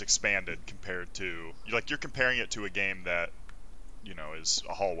much it's expanded compared to, like, you're comparing it to a game that, you know, is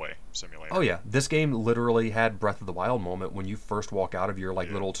a hallway simulator. Oh yeah, this game literally had Breath of the Wild moment when you first walk out of your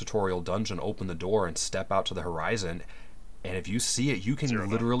little tutorial dungeon, open the door, and step out to the horizon, and if you see it, you can Zero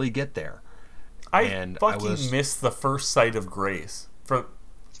literally get there. I fucking missed the first sight of Grace for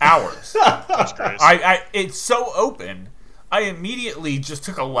hours. That's crazy. It's so open. I immediately just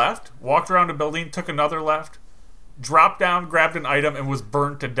took a left, walked around a building, took another left, dropped down, grabbed an item, and was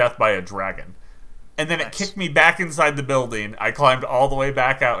burned to death by a dragon. And then it kicked me back inside the building. I climbed all the way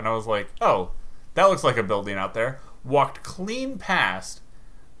back out, and I was like, oh, that looks like a building out there. Walked clean past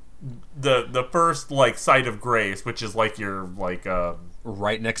the first, like, sight of Grace, which is like your, like,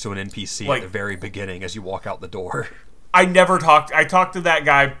 Right next to an NPC like- at the very beginning as you walk out the door. I talked to that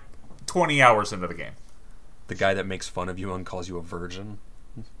guy 20 hours into the game. The guy that makes fun of you and calls you a virgin.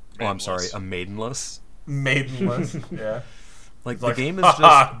 Oh, I'm sorry, Maidenless. a maidenless. Maidenless. Yeah. Like, Like, the game is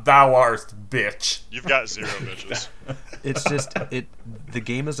just... thou art, bitch. You've got 0 bitches. It's just the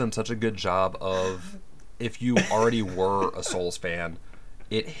game has done such a good job of, if you already were a Souls fan,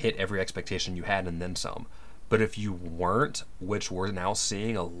 it hit every expectation you had and then some. But if you weren't, which we're now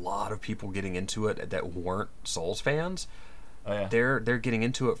seeing a lot of people getting into it that weren't Souls fans, Oh, yeah. they're getting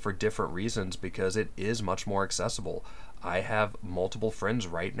into it for different reasons because it is much more accessible. I have multiple friends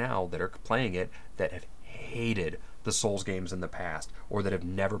right now that are playing it that have hated the Souls games in the past, or that have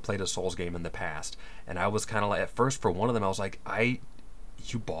never played a Souls game in the past. And I was kind of like, at first for one of them, I was like,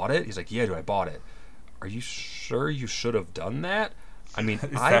 you bought it? He's like, yeah, dude, I bought it. Are you sure you should have done that? I mean,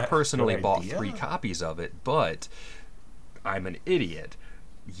 Is I that a personally good bought idea? 3 copies of it, but I'm an idiot.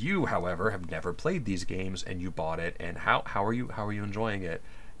 You, however, have never played these games, and you bought it. And how are you enjoying it?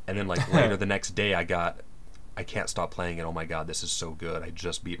 And then like later the next day, I can't stop playing it. Oh my god, this is so good! I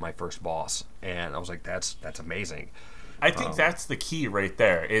just beat my first boss, and I was like, that's amazing. I think that's the key right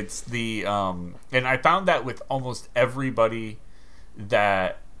there. It's the and I found that with almost everybody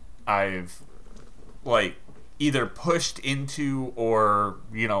that I've, like, either pushed into or,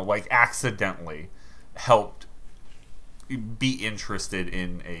 you know, like accidentally helped be interested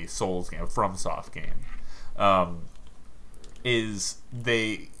in a Souls game, a FromSoft game, is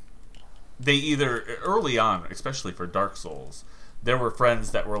they either early on, especially for Dark Souls, there were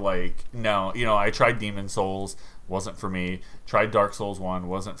friends that were like, no, you know, I tried Demon Souls, wasn't for me. Tried Dark Souls 1,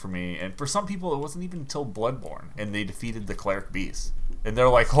 wasn't for me. And for some people, it wasn't even until Bloodborne, and they defeated the Cleric Beast. And they're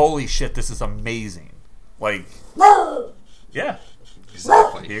like, holy shit, this is amazing. Like, yeah.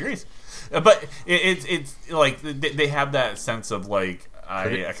 Exactly. He agrees. But it's like, they have that sense of, like,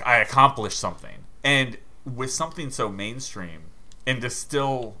 I accomplished something. And with something so mainstream, and to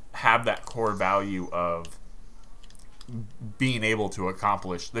still have that core value of being able to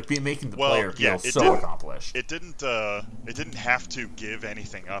accomplish, that making the player feel so accomplished. It didn't have to give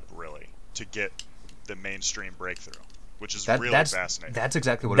anything up really to get the mainstream breakthrough, which is really fascinating. That's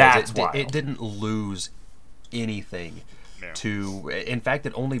exactly what it is. It didn't lose anything. No. In fact,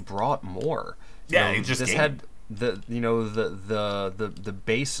 it only brought more. It just had the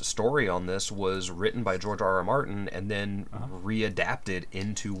base story on this was written by George R.R. Martin and then readapted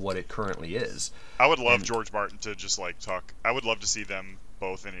into what it currently is. I would love George Martin to just like talk. I would love to see them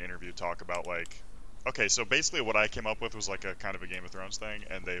both in an interview talk about like, okay, so basically what I came up with was like a kind of a Game of Thrones thing,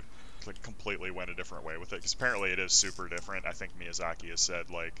 and they like completely went a different way with it, because apparently it is super different. I think Miyazaki has said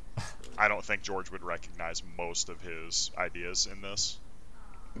like, I don't think George would recognize most of his ideas in this.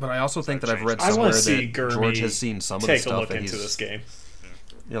 But I also think that I've read somewhere that George has seen some of the stuff. Take a look into this game.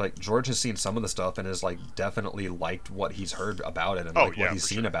 Yeah, like George has seen some of the stuff and has like definitely liked what he's heard about it and what he's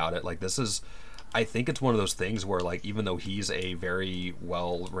seen about it. Like this is, I think it's one of those things where like even though he's a very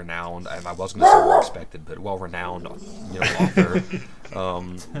well-renowned, and I wasn't going to say well-respected, but well-renowned, author,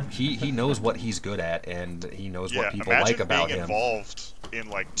 he knows what he's good at and he knows what people like about him. Imagine being involved in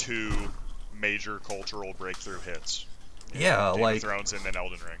like 2 major cultural breakthrough hits. Yeah, Game like of Thrones and then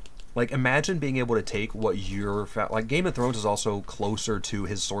Elden Ring. Like, imagine being able to take what you're... Like, Game of Thrones is also closer to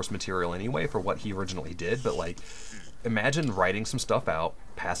his source material anyway for what he originally did, but, like, imagine writing some stuff out,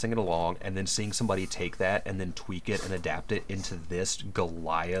 passing it along, and then seeing somebody take that and then tweak it and adapt it into this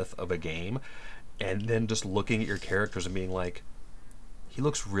Goliath of a game, and then just looking at your characters and being like, he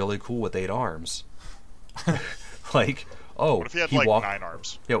looks really cool with 8 arms. Like... Oh, what if he had like 9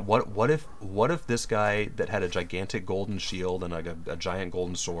 arms? Yeah, what if this guy that had a gigantic golden shield and like a giant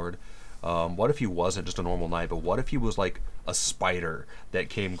golden sword, what if he wasn't just a normal knight, but what if he was like a spider that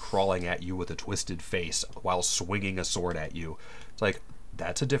came crawling at you with a twisted face while swinging a sword at you? It's like,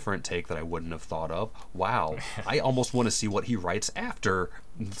 that's a different take that I wouldn't have thought of. Wow, I almost want to see what he writes after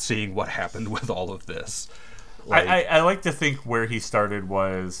seeing what happened with all of this. Like, I like to think where he started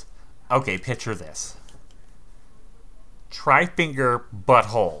was, okay, picture this. Tri-finger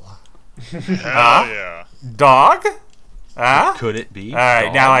butthole. Hell yeah. Dog? Could it be? Alright,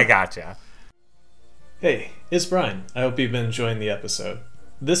 dog? now I gotcha. Hey, it's Brian. I hope you've been enjoying the episode.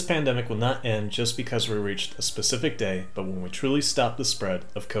 This pandemic will not end just because we reached a specific day, but when we truly stop the spread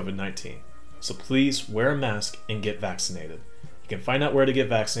of COVID-19. So please wear a mask and get vaccinated. You can find out where to get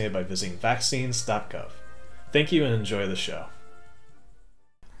vaccinated by visiting vaccines.gov. Thank you and enjoy the show.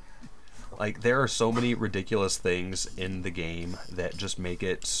 Like, there are so many ridiculous things in the game that just make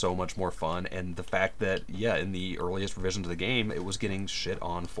it so much more fun, and the fact that, in the earliest revisions of the game, it was getting shit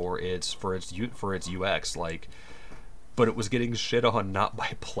on for its UX, like, but it was getting shit on not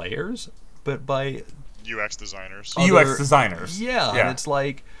by players, but by UX designers. UX designers. Yeah, and it's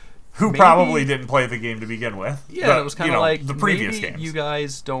like... Who probably didn't play the game to begin with. Yeah, but, it was kind of like, the previous maybe games. You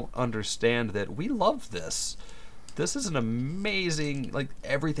guys don't understand that we love this. This is an amazing, like,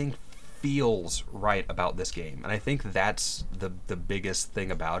 everything feels right about this game, and I think that's the biggest thing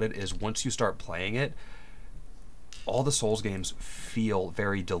about it is once you start playing it, all the Souls games feel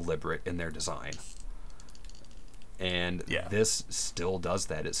very deliberate in their design, and this still does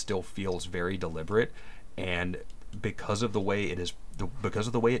that. It still feels very deliberate, and because of the way it is, because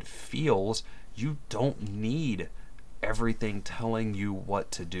of the way it feels, you don't need everything telling you what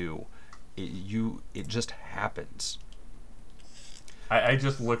to do. It just happens. I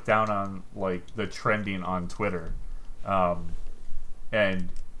just looked down on like the trending on Twitter, and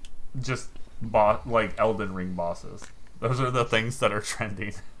just like Elden Ring bosses. Those are the things that are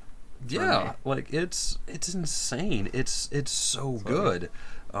trending. Yeah, like it's insane. It's so good.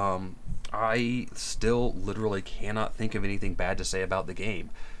 I still literally cannot think of anything bad to say about the game.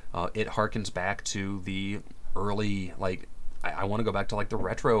 It harkens back to the early, like, I want to go back to like the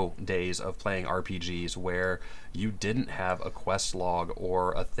retro days of playing RPGs where you didn't have a quest log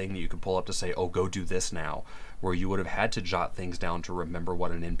or a thing that you could pull up to say, oh, go do this now. where you would have had to jot things down to remember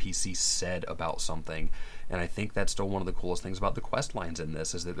what an NPC said about something. And I think that's still one of the coolest things about the quest lines in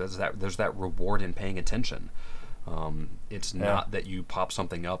this, is that there's that reward in paying attention. It's not that you pop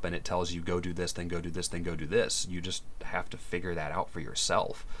something up and it tells you go do this, then go do this, then go do this. You just have to figure that out for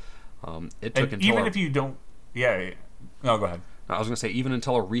yourself. It took until even if you don't, no, go ahead. I was going to say, even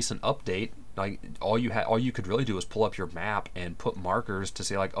until a recent update, like all you could really do is pull up your map and put markers to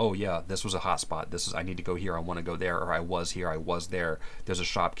say like, oh yeah, this was a hot spot. I need to go here. I want to go there. Or I was here. I was there. There's a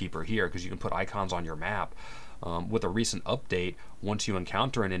shopkeeper here, because you can put icons on your map. With a recent update, once you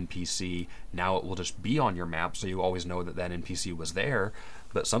encounter an NPC, now it will just be on your map, so you always know that NPC was there.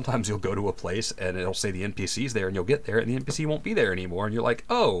 But sometimes you'll go to a place and it'll say the NPC's there, and you'll get there and the NPC won't be there anymore, and you're like,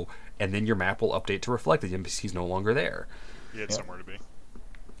 oh, and then your map will update to reflect that the NPC's no longer there. He had somewhere to be.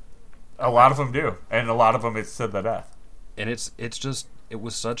 A lot of them do, and a lot of them it's to the death. And it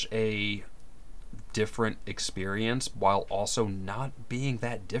was such a different experience while also not being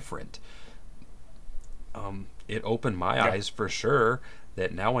that different. It opened my eyes for sure,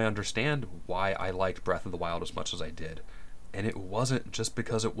 that now I understand why I liked Breath of the Wild as much as I did. And it wasn't just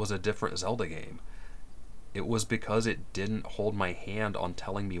because it was a different Zelda game. It was because it didn't hold my hand on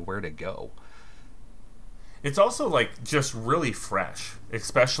telling me where to go. It's also like just really fresh,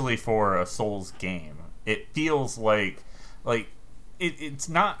 especially for a Souls game. It feels like it's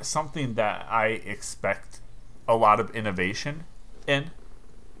not something that I expect a lot of innovation in.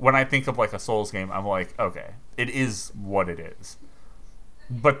 When I think of like a Souls game, I'm like, okay, it is what it is.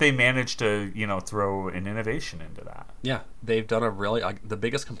 But they managed to, throw an innovation into that. Yeah, they've done a really... the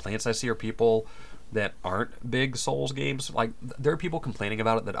biggest complaints I see are people that aren't big Souls games. Like, there are people complaining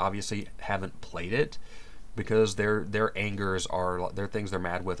about it that obviously haven't played it, because their angers are... their things they're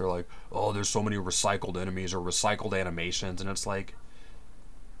mad with are like, oh, there's so many recycled enemies or recycled animations, and it's like,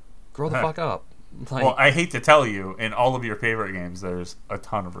 grow the fuck up. Like, well, I hate to tell you, in all of your favorite games, there's a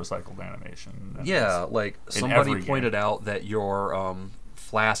ton of recycled animation. Yeah, like, somebody pointed out that your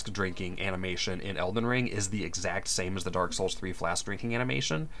flask drinking animation in Elden Ring is the exact same as the Dark Souls 3 flask drinking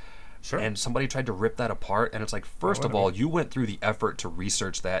animation. Sure. And somebody tried to rip that apart, and it's like, first of all, you went through the effort to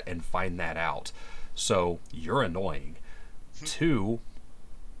research that and find that out. So, you're annoying. 2,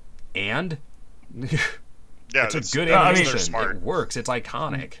 and... Yeah, it's a good animation. Smart. It works. It's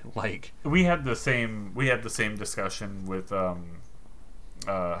iconic. Like, we had the same discussion with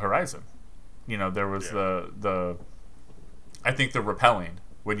Horizon. There was the I think the rappelling,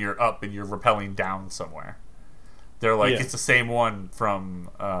 when you're up and you're rappelling down somewhere. They're like, it's the same one from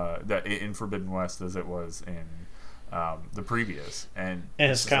in Forbidden West as it was in the previous, and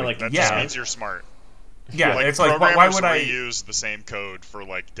it's kind of like that just means you're smart. Yeah, like, it's like, why would I reuse the same code for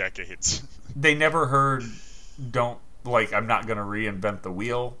like decades? They never heard. I'm not going to reinvent the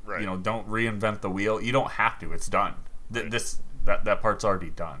wheel. Right. Don't reinvent the wheel. You don't have to. It's done. Right. That part's already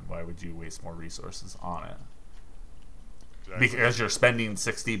done. Why would you waste more resources on it? Exactly. Because you're spending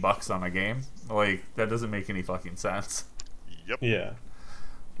 $60 on a game. Like, that doesn't make any fucking sense. Yep. Yeah.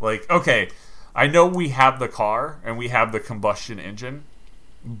 Like, okay, I know we have the car and we have the combustion engine,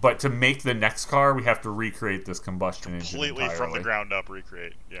 but to make the next car, we have to recreate this combustion engine completely from the ground up.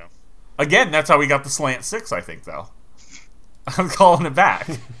 Recreate. Yeah. Again, that's how we got the Slant 6, I think, though. I'm calling it back.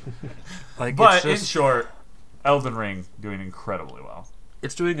 But in short, Elden Ring doing incredibly well.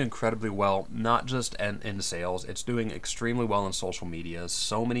 It's doing incredibly well, not just in sales. It's doing extremely well in social media.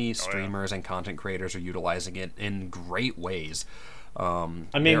 So many streamers and content creators are utilizing it in great ways. I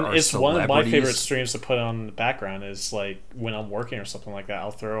mean, it's one of my favorite streams to put on in the background is like when I'm working or something like that. I'll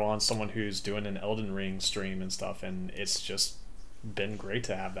throw on someone who's doing an Elden Ring stream and stuff, and it's just been great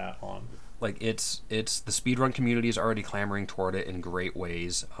to have that on. Like, it's the speedrun community is already clamoring toward it in great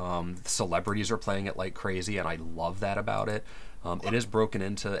ways. Celebrities are playing it like crazy, and I love that about it. It is broken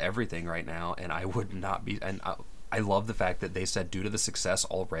into everything right now, and I would not be... And I love the fact that they said, due to the success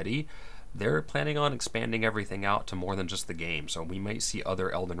already, they're planning on expanding everything out to more than just the game. So we might see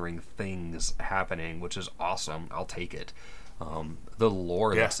other Elden Ring things happening, which is awesome. I'll take it. The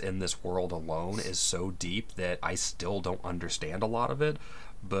lore that's in this world alone is so deep that I still don't understand a lot of it,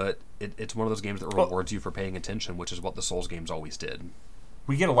 but it's one of those games that rewards you for paying attention, which is what the Souls games always did.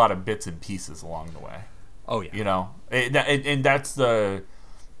 We get a lot of bits and pieces along the way. Oh, yeah. And that's the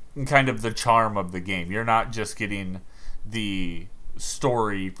kind of the charm of the game. You're not just getting the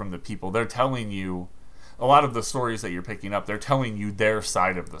story from the people. They're telling you, a lot of the stories that you're picking up, they're telling you their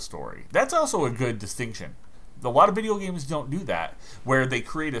side of the story. That's also a good distinction. A lot of video games don't do that, where they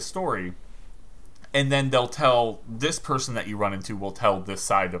create a story and then they'll tell this person that you run into will tell this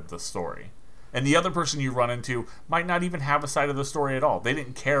side of the story. And the other person you run into might not even have a side of the story at all. They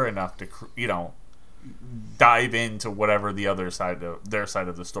didn't care enough to, dive into whatever the other side of their side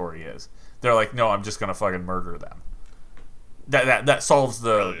of the story is. They're like, no, I'm just gonna fucking murder them. That solves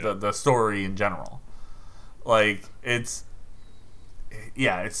the story in general. Like, it's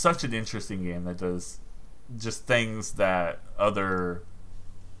such an interesting game that does just things that other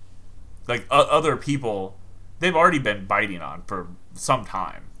people, they've already been biting on for some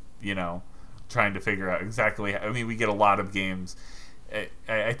time, trying to figure out exactly. I mean, we get a lot of games.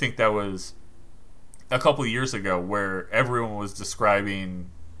 I think that was a couple of years ago where everyone was describing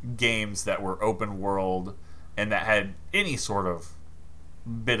games that were open world and that had any sort of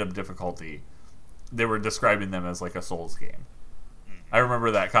bit of difficulty. They were describing them as like a Souls game. I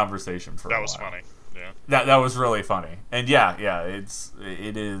remember that conversation for a while. That was funny. Yeah. That was really funny. And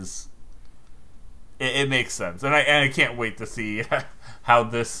it makes sense. And I can't wait to see how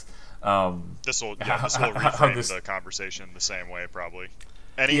this this will reframe the conversation the same way probably.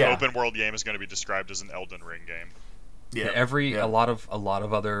 Any open world game is going to be described as an Elden Ring game. Yeah. A lot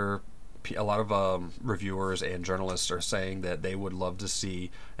of reviewers and journalists are saying that they would love to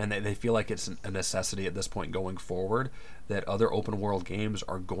see, and they feel like it's a necessity at this point going forward, that other open world games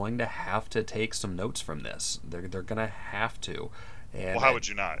are going to have to take some notes from this. They're going to have to. And, well, how would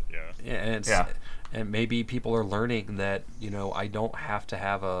you not? Yeah. And maybe people are learning that, I don't have to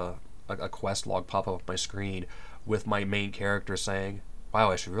have a quest log pop up on my screen with my main character saying, wow,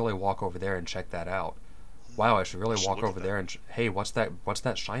 I should really walk over there and check that out. Wow, I should really walk over there and hey, what's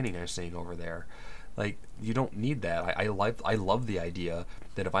that shining I'm seeing over there? Like, you don't need that. I love the idea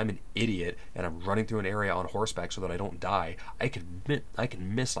that if I'm an idiot and I'm running through an area on horseback so that I don't die, I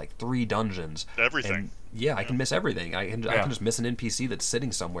can miss like 3 dungeons. Everything. I can miss everything. I can just miss an NPC that's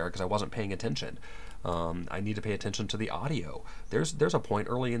sitting somewhere because I wasn't paying attention. I need to pay attention to the audio. There's a point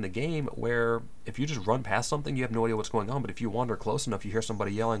early in the game where if you just run past something, you have no idea what's going on. But if you wander close enough, you hear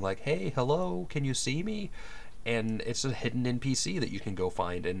somebody yelling like, "Hey, hello, can you see me?" And it's a hidden NPC that you can go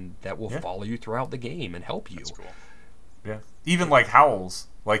find, and that will follow you throughout the game and help you. That's cool. Yeah, even like howls,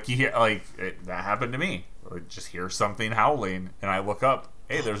 like you hear, that happened to me. I just hear something howling, and I look up.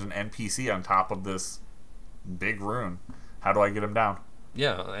 Hey, there's an NPC on top of this big rune. How do I get him down?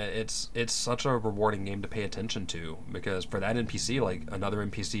 Yeah, it's such a rewarding game to pay attention to, because for that NPC, like another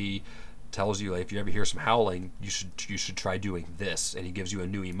NPC tells you, like, if you ever hear some howling, you should try doing this, and he gives you a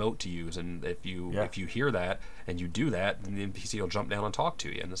new emote to use, and if you hear that and you do that, then the NPC will jump down and talk to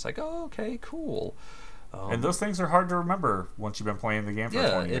you, and it's like, oh, okay, cool. And those things are hard to remember once you've been playing the game for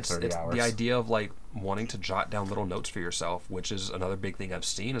 20 or 30 hours. The idea of like wanting to jot down little notes for yourself, which is another big thing I've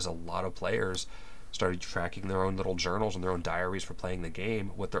seen, is a lot of players started tracking their own little journals and their own diaries for playing the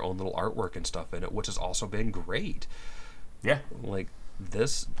game with their own little artwork and stuff in it, which has also been great. Yeah. Like,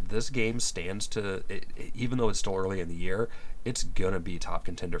 this game stands to, even though it's still early in the year, it's going to be top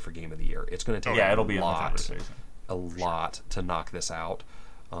contender for Game of the Year. It's going to take it'll be in the conversation. A lot to knock this out.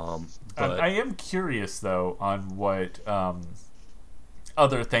 But I am curious, though, on what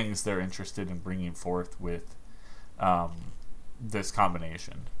other things they're interested in bringing forth with this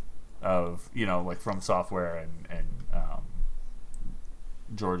combination of, like From Software and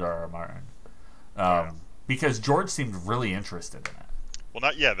George R.R. Martin. Because George seemed really interested in it. Well,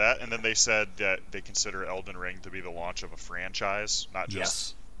 that, and then they said that they consider Elden Ring to be the launch of a franchise, not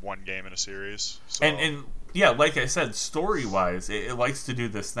just one game in a series. So. And like I said, story-wise, it likes to do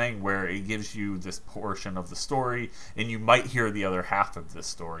this thing where it gives you this portion of the story, and you might hear the other half of the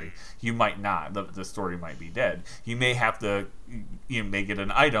story. You might not. The story might be dead. You may have to, may get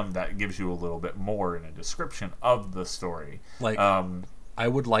an item that gives you a little bit more in a description of the story. Like, I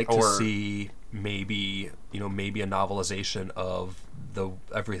would like to see maybe a novelization of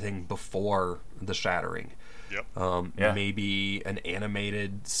everything before the Shattering. Yep. Maybe an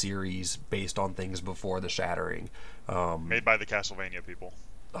animated series based on things before the Shattering. Made by the Castlevania people.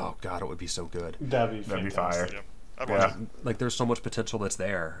 Oh god, it would be so good. That'd be fire. Yep. Like, there's so much potential that's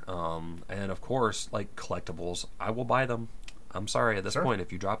there. And of course, like, collectibles, I will buy them. I'm sorry, at this point,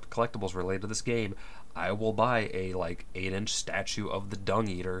 if you drop collectibles related to this game, I will buy a 8-inch statue of the Dung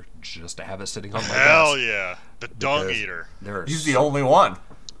Eater just to have it sitting on my desk. Hell yeah, the Dung Eater. He's the only one.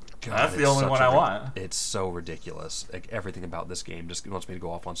 God, that's the only one I want. It's so ridiculous. Like, everything about this game just wants me to go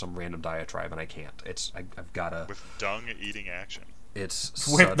off on some random diatribe, and I can't. I've got to. With dung eating action.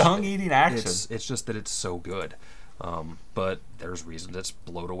 Dung eating action. It's just that it's so good. But there's reasons it's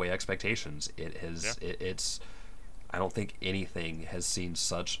blown away expectations. It has. It's. I don't think anything has seen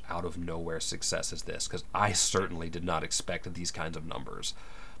such out of nowhere success as this, because I certainly did not expect these kinds of numbers.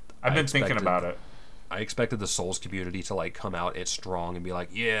 I've been thinking about it. I expected the Souls community to come out it's strong and be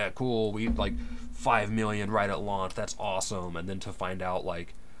like, yeah, cool, we 5 million right at launch, that's awesome, and then to find out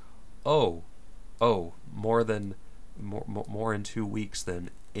oh, oh, more in 2 weeks than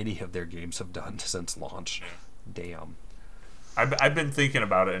any of their games have done since launch. Damn. I've been thinking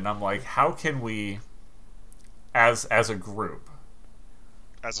about it, and I'm like, how can we, as a group,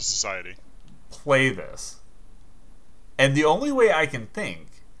 As a society. play this? And the only way I can think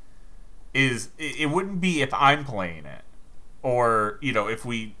is it wouldn't be if I'm playing it, or if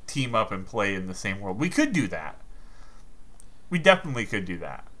we team up and play in the same world. We could do that. We definitely could do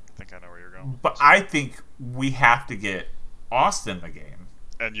that. I think I know where you're going. But I think we have to get Austin the game,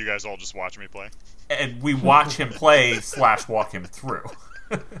 And you guys all just watch me play? and we watch him play / walk him through.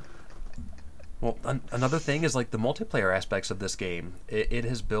 Well, another thing is like the multiplayer aspects of this game. It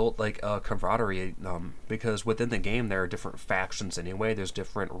has built like a camaraderie because within the game there are different factions anyway. There's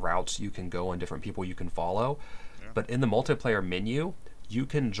different routes you can go and different people you can follow. Yeah. But in the multiplayer menu, you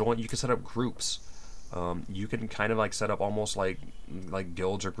can set up groups. You can kind of like set up almost like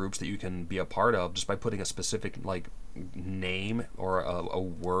guilds or groups that you can be a part of just by putting a specific like name or a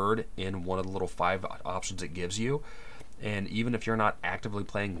word in one of the little 5 options it gives you. And even if you're not actively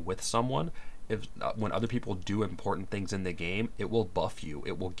playing with someone, when other people do important things in the game, it will buff you.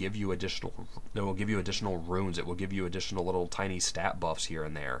 It will give you additional runes. It will give you additional little tiny stat buffs here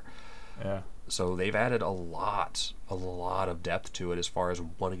and there. Yeah. So they've added a lot of depth to it as far as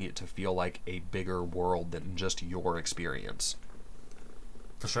wanting it to feel like a bigger world than just your experience.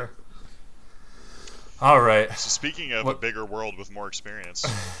 For sure. All right. So speaking of a bigger world with more experience,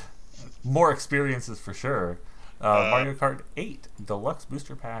 More experiences for sure. Mario Kart 8 Deluxe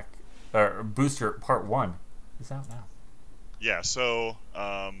Booster Pack, or Booster Part 1 is out now. yeah, so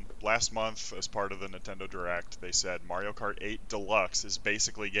last month as part of the Nintendo Direct, they said Mario Kart 8 Deluxe is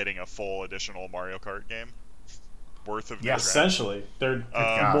basically getting a full additional Mario Kart game worth of new tracks. Essentially, they're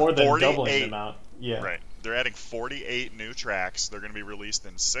God. more than 48 doubling the amount. Yeah. Right. They're adding 48 new tracks. They're going to be released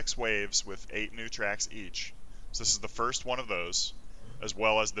in 6 waves with 8 new tracks each. So this is the first one of those, as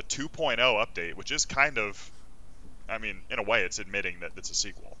well as the 2.0 update, which is kind of, I mean, in a way, it's admitting that it's a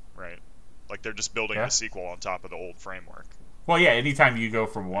sequel, right? Like they're just building Yeah. the sequel on top of the old framework. Well, yeah, anytime you go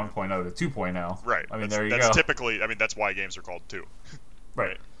from 1.0 to 2.0. Right. I mean, that's, there you that's go. typically, I mean, that's why games are called 2.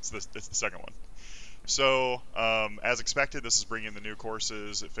 Right. It's the second one. So, as expected, this is bringing the new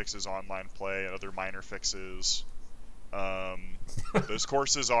courses. It fixes online play and other minor fixes. Those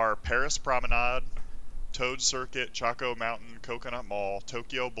courses are Paris Promenade, Toad Circuit, Choco Mountain, Coconut Mall,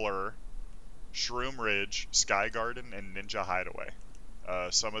 Tokyo Blur, Shroom Ridge, Sky Garden, and Ninja Hideaway.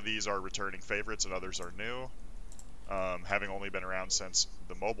 Some of these are returning favorites and others are new, having only been around since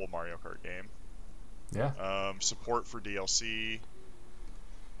the mobile Mario Kart game. Yeah. Support for DLC.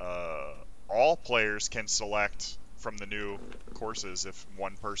 All players can select from the new courses if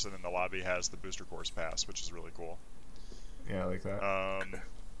one person in the lobby has the booster course pass, which is really cool. Yeah, I like that.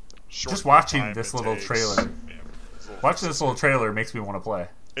 Short watching time this it little takes. trailer. Yeah, it's a little- Watching this little trailer makes me want to play.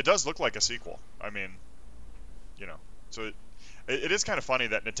 It does look like a sequel. I mean, so it is kind of funny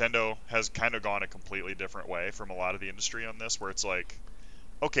that Nintendo has kind of gone a completely different way from a lot of the industry on this, where it's like,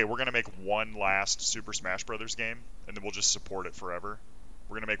 okay, we're gonna make one last Super Smash Brothers game, and then we'll just support it forever.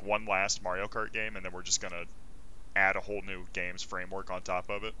 We're gonna make one last Mario Kart game, and then we're just gonna add a whole new games framework on top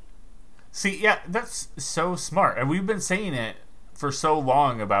of it. See, yeah, that's so smart. And we've been saying it for so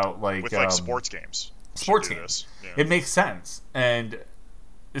long about, like... With, like, sports games. Sports Should do games. this. Yeah. It makes sense. And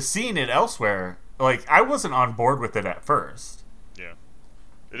seeing it elsewhere, like, I wasn't on board with it at first. Yeah.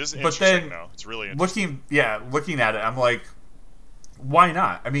 It is But interesting, then, though. It's really interesting. looking at it, I'm like, why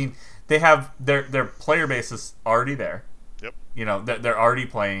not? I mean, they have... Their player base is already there. Yep. They're already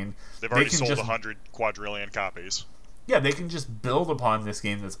playing. They've already can sold just 100 quadrillion copies. Yeah, they can just build upon this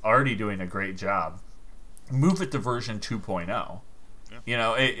game that's already doing a great job. Move it to version 2.0.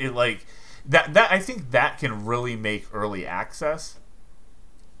 Yeah. It like that I think that can really make early access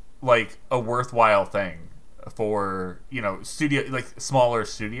like a worthwhile thing for, studio, like smaller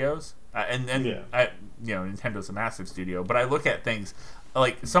studios. Nintendo's a massive studio, but I look at things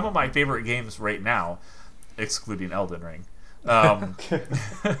like some of my favorite games right now, excluding Elden Ring. I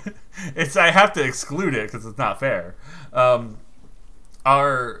have to exclude it because it's not fair.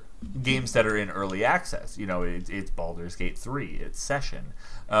 Are games that are in early access. It's Baldur's Gate 3, it's Session,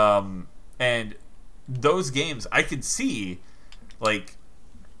 and those games I could see, like,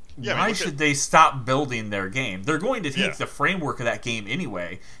 why should they stop building their game? They're going to take the framework of that game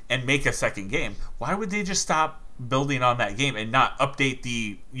anyway and make a second game. Why would they just stop building on that game and not update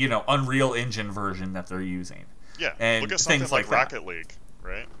the Unreal Engine version that they're using? Yeah, and look at something things like like that. Rocket League,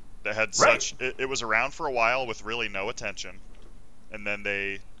 right? That had Right. such... It was around for a while with really no attention, and then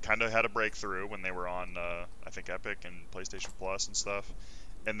they kind of had a breakthrough when they were on, I think, Epic and PlayStation Plus and stuff.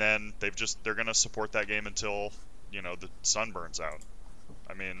 and then they're gonna support that game until the sun burns out.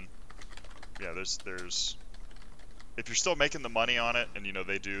 I mean, yeah, there's if you're still making the money on it, and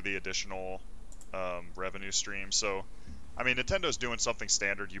they do the additional revenue stream. So, I mean, Nintendo's doing something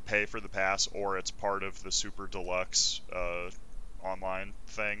standard. You pay for the pass, or it's part of the Super Deluxe online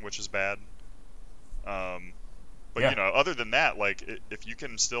thing, which is bad. But Yeah. other than that, like if you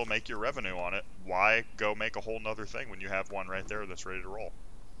can still make your revenue on it, why go make a whole nother thing when you have one right there that's ready to roll?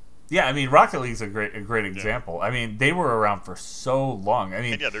 Yeah, I mean, Rocket League's a great example. I mean, they were around for so long. I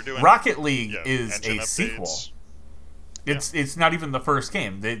mean, And they're doing Rocket League is engine a updates. sequel. It's not even the first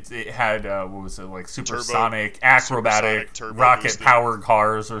game. It had what was it, like Supersonic, Acrobatic, Turbo Rocket Boosted. Powered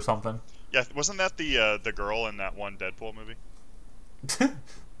Cars or something. Yeah, wasn't that the girl in that one Deadpool movie?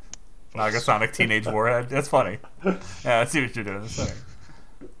 Nagasonic Teenage Warhead. That's funny. Yeah, I see what you're doing. That's funny.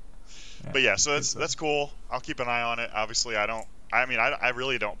 But yeah, so that's cool. I'll keep an eye on it. Obviously, I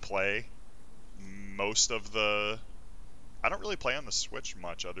really don't play most of the. I don't really play on the Switch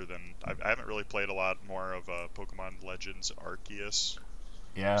much, other than I haven't really played a lot more of Pokemon Legends Arceus.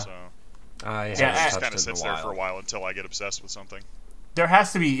 Yeah. So I it haven't just touched kind it of sits in a there for a while. while until I get obsessed with something, There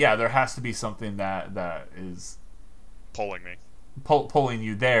has to be something that is pulling me. pulling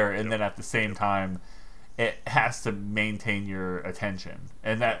you there, and Yep. then at the same time, it has to maintain your attention,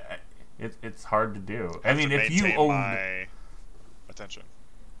 and that it's hard to do. I mean, To if you maintain owned my attention.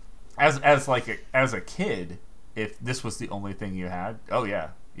 as a kid, if this was the only thing you had, I yeah.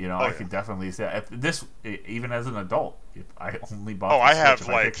 could definitely say if this, even as an adult, if I only bought Oh, the I Switch, have if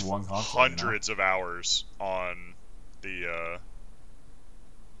I like picked one console, hundreds of hours on the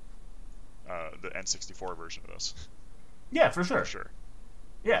N64 version of this. Yeah, for sure. For sure.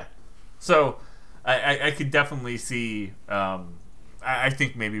 Yeah. So I could definitely see. I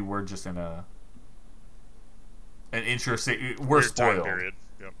think maybe we're just in an interesting. We're Weird time spoiled. period.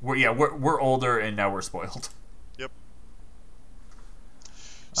 Yep. We're older, and now we're spoiled. Yep.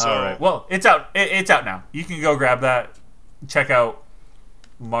 So, All right. Well, it's out. It's out now. You can go grab that. Check out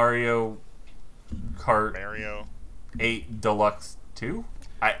Mario Kart Mario, 8 Deluxe 2.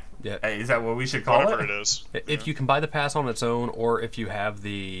 Yeah. Is that what we should call whatever it? it is. If you can buy the pass on its own, or if you have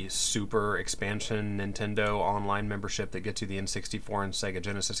the Super Expansion Nintendo Online membership that gets you the N64 and Sega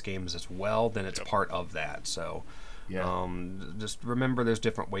Genesis games as well, then it's part of that. So, Yeah. just remember there's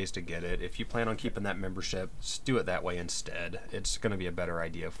different ways to get it. If you plan on keeping that membership, just do it that way instead. It's going to be a better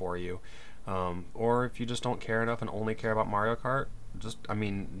idea for you. Or if you just don't care enough and only care about Mario Kart,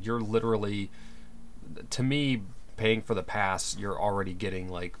 you're literally, to me, paying for the pass, you're already getting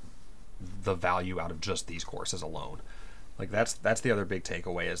like the value out of just these courses alone. Like that's the other big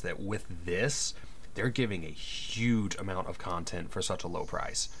takeaway, is that with this, they're giving a huge amount of content for such a low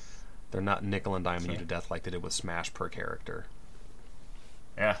price. They're not nickel and diming you to death like they did with Smash per character.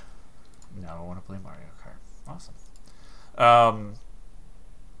 Yeah. Now I want to play Mario Kart. Awesome.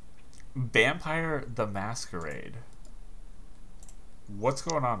 Vampire the Masquerade. What's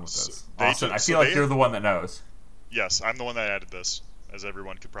going on with this? Austin, I feel like you're the one that knows. Yes, I'm the one that added this, as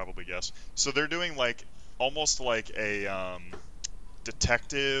everyone could probably guess. So they're doing almost like a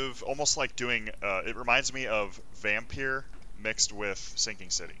detective, almost like doing. It reminds me of Vampire mixed with Sinking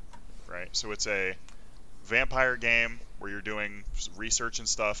City, right? So it's a vampire game where you're doing research and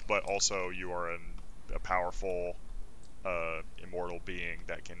stuff, but also you are a powerful, immortal being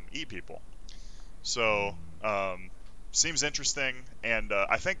that can eat people. So seems interesting, and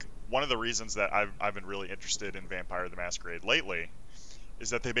I think one of the reasons that I've been really interested in Vampire the Masquerade lately is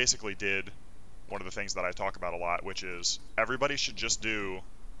that they basically did one of the things that I talk about a lot, which is everybody should just do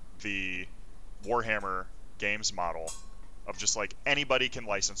the Warhammer games model of just like anybody can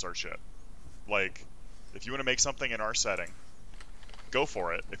license our shit. Like, if you want to make something in our setting, go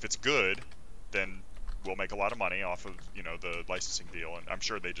for it. If it's good, then we'll make a lot of money off of the licensing deal, and I'm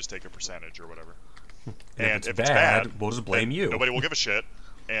sure they just take a percentage or whatever. And if it's bad, we'll just blame then you. Nobody will give a shit,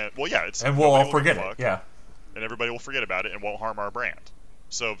 and we'll And we'll all forget it. Yeah. And everybody will forget about it and won't harm our brand.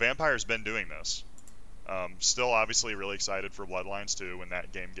 So Vampire's been doing this. Still, obviously, really excited for Bloodlines 2 when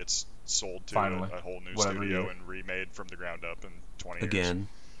that game gets sold to a whole new studio and remade from the ground up in 20 years.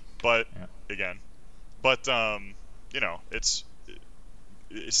 But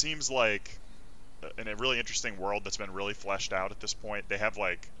it seems like in a really interesting world that's been really fleshed out at this point. They have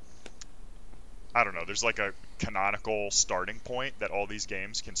I don't know, there's like a canonical starting point that all these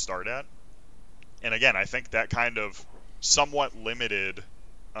games can start at. And again, I think that kind of somewhat limited,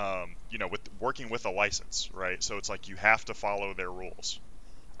 with working with a license, right? So it's like you have to follow their rules.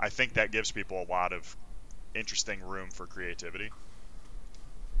 I think that gives people a lot of interesting room for creativity.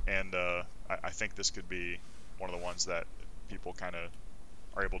 And I think this could be one of the ones that people kind of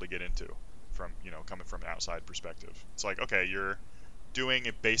are able to get into from coming from an outside perspective. It's like, okay, you're doing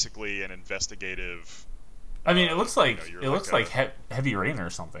basically an investigative. I mean, it looks like Heavy Rain or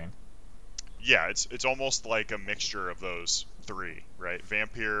something. Yeah, it's almost like a mixture of those three, right?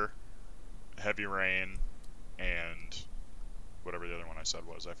 Vampire, Heavy Rain, and whatever the other one I said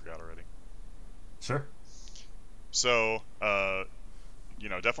was. I forgot already. Sure. So,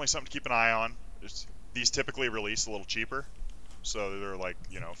 definitely something to keep an eye on. These typically release a little cheaper, so they're like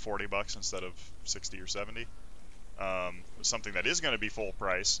 $40 instead of 60 or 70. Something that is going to be full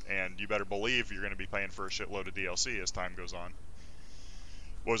price, and you better believe you're going to be paying for a shitload of DLC as time goes on,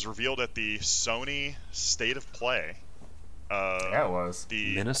 was revealed at the Sony State of Play. Yeah, it was.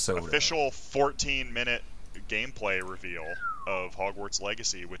 The Minnesota. official 14-minute gameplay reveal of Hogwarts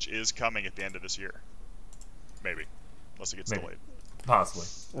Legacy, which is coming at the end of this year. Maybe. Unless it gets delayed. Possibly.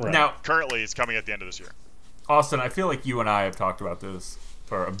 Right. Now, currently, it's coming at the end of this year. Austin, I feel like you and I have talked about this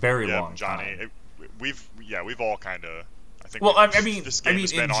for a very long Johnny, time. We've all kind of. I think. Well, this game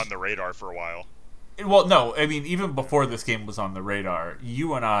has been on the radar for a while. Well, no, I mean, even before this game was on the radar,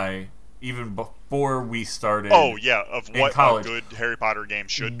 you and I, even before we started. Oh yeah, of what college, a good Harry Potter game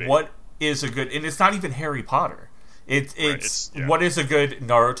should be. What is a good, and it's not even Harry Potter. It's what is a good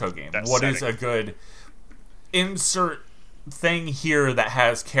Naruto game? What is a good insert thing here that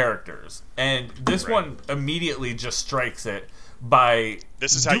has characters? And this one immediately just strikes it by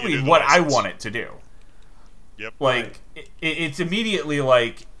doing what I want it to do. Yep. Like it's immediately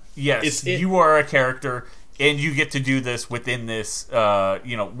like, yes, you are a character and you get to do this within this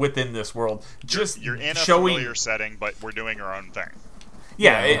within this world. Just you're in a showing, familiar setting, but we're doing our own thing.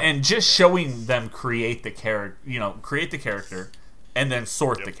 Yeah, and just showing them create the character and then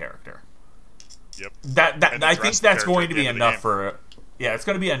sort the character. Yep. That I think that's going to be enough for. Yeah, it's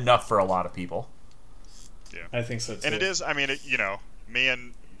going to be enough for a lot of people. Yeah, I think so too. And it is. I mean, me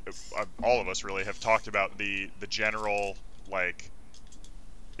and all of us really have talked about the general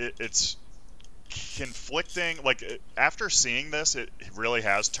it's conflicting. Like after seeing this, it really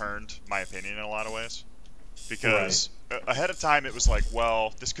has turned my opinion in a lot of ways. Because ahead of time it was like,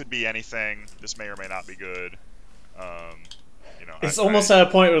 well, this could be anything. This may or may not be good. It's almost at a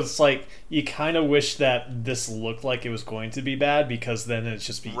point where it's like you kind of wish that this looked like it was going to be bad, because then it'd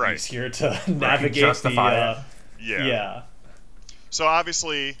just be easier to navigate justify it. Yeah. So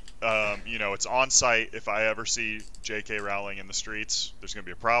obviously, it's on site. If I ever see J.K. Rowling in the streets, there's going to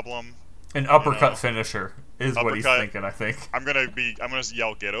be a problem. An uppercut finisher is what he's thinking, I think. I'm gonna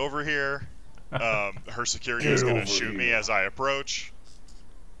yell, "Get over here!" Her security is going to shoot me as I approach.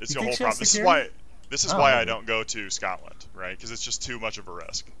 It's the whole problem. This is why I don't go to Scotland, right? Because it's just too much of a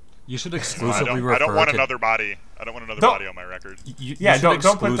risk. You should exclusively refer. I don't want another body. I don't want another body on my record. You should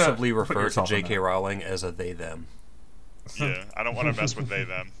exclusively refer to J.K. Rowling as a they them. Yeah, I don't want to mess with they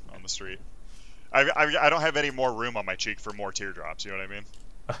them on the street. I don't have any more room on my cheek for more teardrops. You know what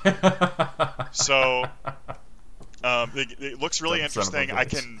I mean? So. It looks really interesting. I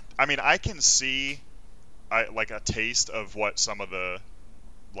can see, a taste of what some of the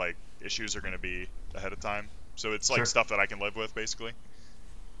issues are going to be ahead of time. So it's stuff that I can live with, basically.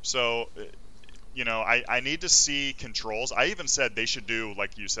 So, I need to see controls. I even said they should do,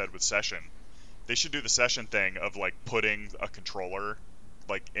 like you said with Session, they should do the Session thing of putting a controller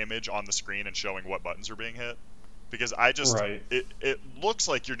image on the screen and showing what buttons are being hit, because it looks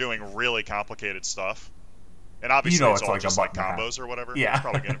like you're doing really complicated stuff. And obviously, it's all just combos or whatever. Yeah, it's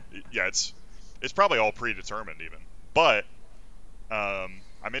probably it's probably all predetermined even. But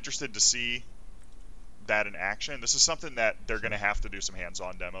I'm interested to see that in action. This is something that they're going to have to do some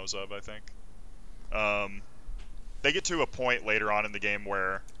hands-on demos of, I think. They get to a point later on in the game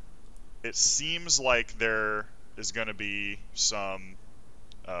where it seems like there is going to be some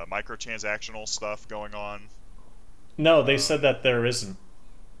microtransactional stuff going on. No, they said that there isn't.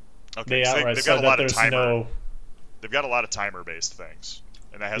 Okay, they outright said that there's no. They've got a lot of timer-based things,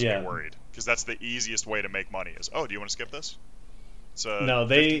 and that has me worried, because that's the easiest way to make money. Is, do you want to skip this? It's no,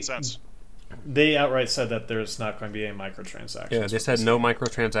 15 cents. They outright said that there's not going to be any microtransactions. Yeah, they said no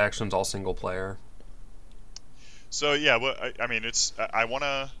microtransactions, all single player. So yeah, well, I mean, I want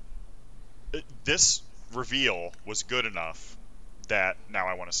to. This reveal was good enough that now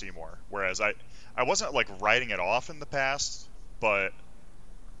I want to see more. Whereas I wasn't writing it off in the past, but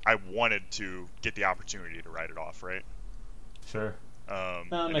I wanted to get the opportunity to write it off, right? Sure.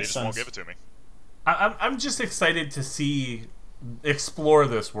 And they just won't give it to me. I'm just excited to explore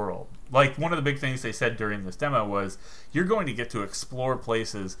this world. One of the big things they said during this demo was you're going to get to explore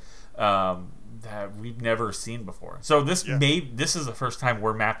places that we've never seen before. So this is the first time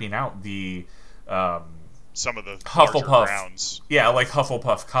we're mapping out the some of the larger Hufflepuff. grounds. Yeah, like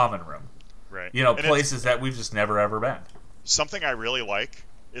Hufflepuff Common Room. Right. You know, And places that we've just never ever been. something I really like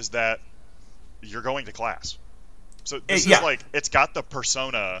is that you're going to class. So this Yeah. is like, it's got the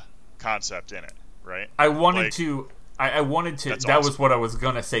Persona concept in it, right? I wanted Like, to. I wanted to. That's That was awesome. what I was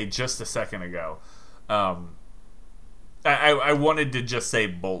gonna say just a second ago. I wanted to just say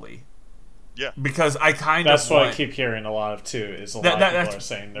bully Yeah. because I kind That's of what I want, keep hearing a lot of too. Is a lot That- of that- people that's- are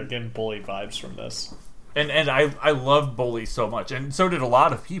saying they're getting bully vibes from this. and I love bully so much, and so did a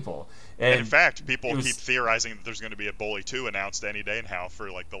lot of people. And in fact, people it was- keep theorizing that there's going to be a Bully 2 announced any day now for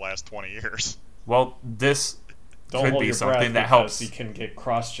like the last 20 years. Well, this Don't could hold be your something breath that because helps. you can get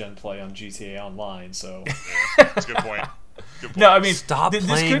cross-gen play on GTA Online. So That's a good point. Good point. No, I mean, Stop this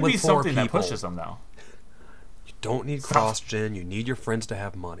playing could be with poor something that people. pushes them though. You don't need cross-gen. You need your friends to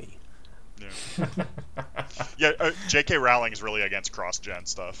have money. Yeah, yeah J.K. Rowling is really against cross-gen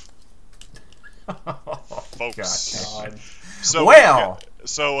stuff. Folks. God. So, Well.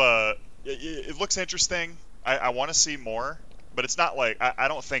 it looks interesting. I want to see more, but it's not like I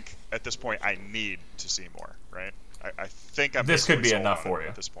don't think at this point I need to see more. Right? I think I'm. This could basically be sold enough on it for you.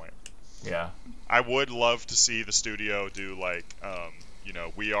 at this point. Yeah. I would love to see the studio do like,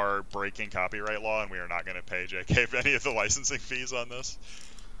 we are breaking copyright law and we are not going to pay JK any of the licensing fees on this.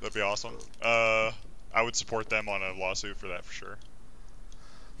 That'd be awesome. I would support them on a lawsuit for that for sure.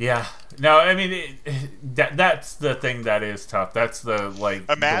 Yeah. No, I mean that's the thing that is tough. That's the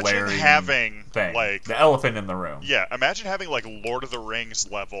Imagine glaring having thing, like the elephant in the room. Yeah, imagine having like Lord of the Rings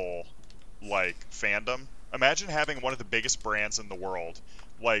level like fandom. Imagine having one of the biggest brands in the world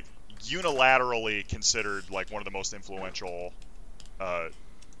like unilaterally considered like one of the most influential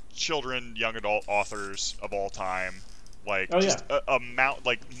children, young adult authors of all time. Like just a amount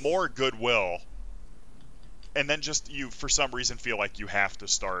like more goodwill. And then just you, for some reason, feel like you have to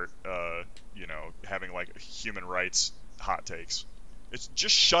start, having like human rights hot takes. It's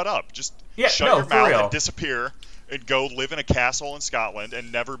just shut up. Just shut your for mouth real. and disappear and go live in a castle in Scotland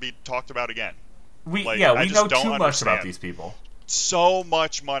and never be talked about again. We Like, we I just know don't too much understand. about these people. So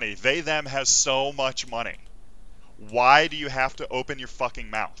much money. They, them has so much money. Why do you have to open your fucking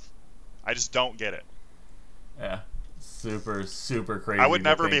mouth? I just don't get it. Yeah. Super, super crazy. I would to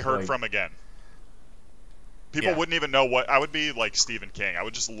never be think, heard like- from again. People Yeah. wouldn't even know what I would be like Stephen King. I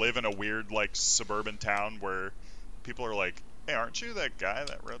would just live in a weird like suburban town where people are like, "Hey, aren't you that guy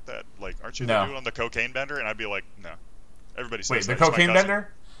that wrote that? Like, aren't you the No. dude on the Cocaine Bender?" And I'd be like, "No." Everybody says Wait, the that. It's my cocaine cousin.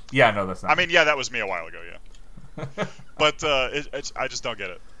 bender? Yeah, no, that's not. I mean, yeah, that was me a while ago, yeah. But I just don't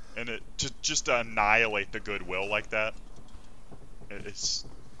get it. And it just to annihilate the goodwill like that, it's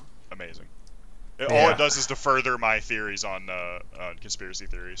amazing. All Yeah. it does is to further my theories on conspiracy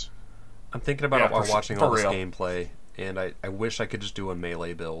theories. I'm thinking about Yeah, it while for watching for all this real. gameplay, and I wish I could just do a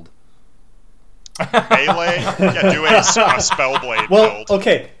melee build. Melee, yeah, do a Spellblade Well, build.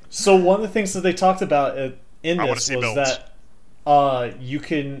 okay. So one of the things that they talked about in I wanna this see was builds. that you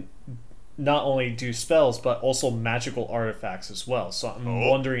can not only do spells but also magical artifacts as well. So I'm Oh.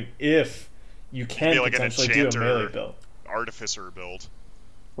 wondering if you can Be like an potentially do a enchanter. melee build. Artificer build.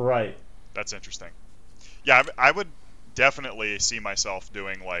 Right. That's interesting. Yeah, I would definitely see myself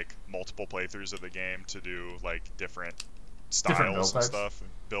doing like multiple playthroughs of the game to do like different build styles and types. stuff and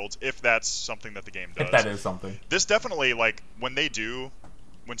builds if that's something that the game does. if that is something. This definitely like when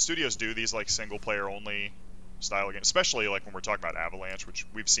studios do these like single player only style games, especially like when we're talking about Avalanche, which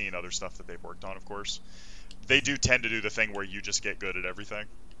we've seen other stuff that they've worked on, of course. They do tend to do the thing where you just get good at everything,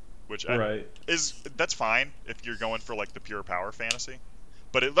 which Right. that's fine if you're going for like the pure power fantasy.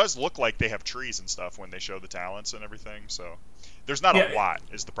 But it does look like they have trees and stuff when they show the talents and everything. So there's not Yeah. a lot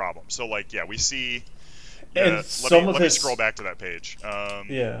is the problem. So like yeah, we see. And let some me, of let me it's- scroll back to that page.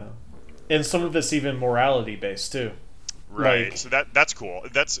 Yeah. And some of it's even morality based too. Right. Like- So that's cool.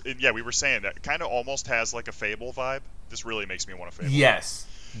 Yeah, we were saying that kind of almost has like a Fable vibe. This really makes me want to Fable. Yes.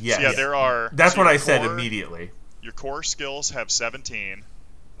 Yes. So yeah, there are. That's so what your I said core- immediately. Your core skills have 17.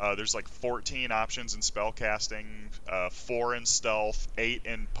 There's like 14 options in spell casting, 4 in stealth, 8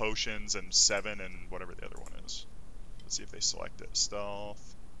 in potions, and 7 in whatever the other one is. Let's see if they select it.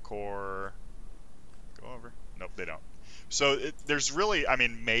 Stealth, core, go over. Nope, they don't. So there's really, I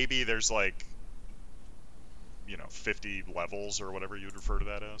mean, maybe there's like, 50 levels or whatever you would refer to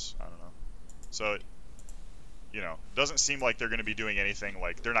that as. I don't know. So, doesn't seem like they're going to be doing anything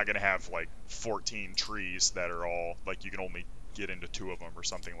like, they're not going to have like 14 trees that are all, like you can only get into 2 of them or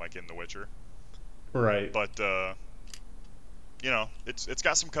something like in The Witcher. Right. But, it's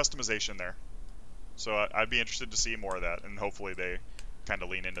got some customization there. So I'd be interested to see more of that, and hopefully they kind of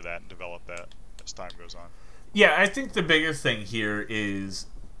lean into that and develop that as time goes on. Yeah, I think the biggest thing here is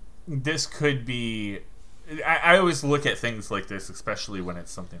this could be I always look at things like this, especially when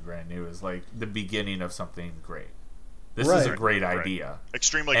it's something brand new, as like the beginning of something great. This is a Right. great Right. idea.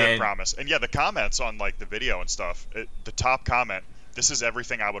 Extremely good And- promise. And yeah, the comments on like the video and stuff. The top comment: "This is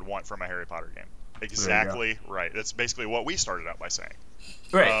everything I would want from a Harry Potter game." Exactly right. That's basically what we started out by saying.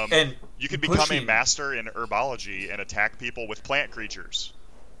 Right, and You could become a pushing- master in herbology and attack people with plant creatures.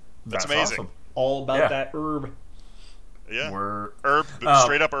 That's amazing. awesome. All about Yeah. that herb. Yeah, We're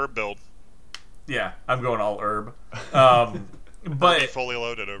straight up herb build. yeah, I'm going all herb. Be But fully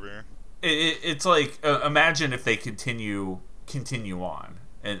loaded over here. it's like imagine if they continue on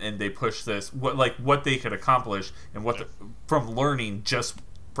and they push this what they could accomplish and from learning just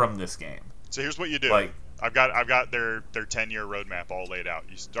from this game. So here's what you do. Like- I've got their 10-year roadmap all laid out.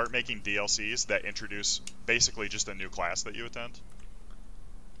 You start making DLCs that introduce basically just a new class that you attend,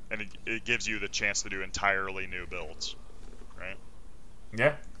 and it gives you the chance to do entirely new builds, right?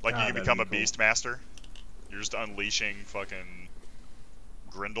 Yeah, Like you Ah, can that'd become be a cool. beast master. You're just unleashing fucking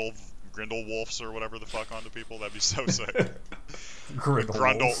Grindel wolves or whatever the fuck onto people. That'd be so sick.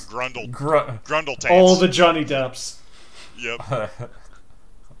 Grundle Taints. All the Johnny Depps. Yep.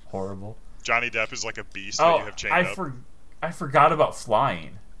 horrible. Johnny Depp is like a beast that you have chained up. I forgot about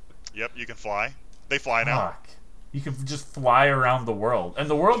flying. Yep, you can fly. They fly now, Fuck. You can just fly around the world, and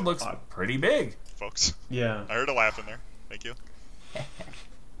the world looks pretty big. folks. Yeah. I heard a laugh in there. Thank you.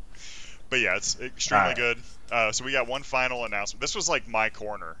 But yeah, it's extremely Alright. good. So we got one final announcement. This was like my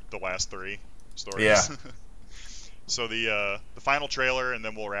corner, the last 3 stories. Yeah. So the final trailer, and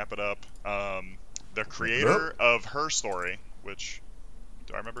then we'll wrap it up. The creator of Her Story, which,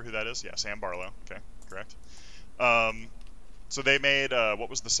 do I remember who that is? Yeah, Sam Barlow. Okay, correct. So they made, what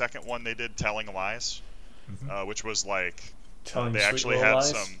was the second one they did? Telling Lies, which was like, Telling they sweet actually little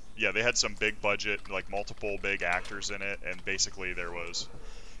had lies. they had some big budget, like multiple big actors in it, and basically it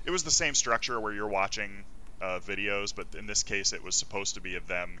was the same structure where you're watching videos, but in this case it was supposed to be of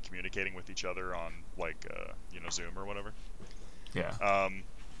them communicating with each other on like Zoom or whatever. Yeah.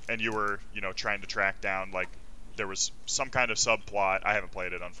 And you were trying to track down, like, there was some kind of subplot. I haven't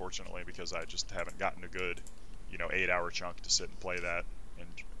played it, unfortunately, because I just haven't gotten a good 8-hour chunk to sit and play that and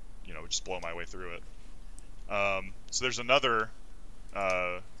just blow my way through it. So there's another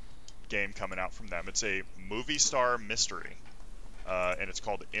game coming out from them. It's a movie star mystery, and it's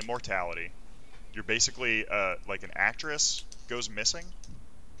called Immortality. You're basically like an actress goes missing,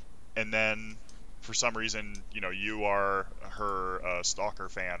 and then for some reason you are her stalker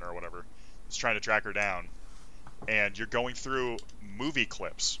fan or whatever. Is trying to track her down, and you're going through movie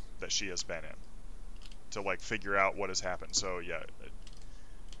clips that she has been in to like figure out what has happened. So yeah.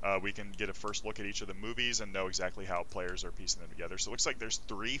 We can get a first look at each of the movies and know exactly how players are piecing them together. So it looks like there's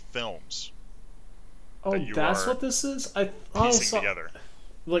 3 films Oh, that you that's are what this is? I piecing saw, together.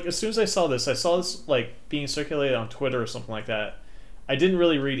 like, as soon as I saw this like being circulated on Twitter or something like that. I didn't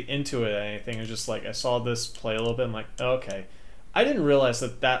really read into it or anything. It was just like I saw this play a little bit. I'm like, oh, okay. I didn't realize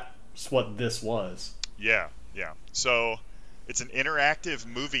that that's what this was. Yeah. So it's an interactive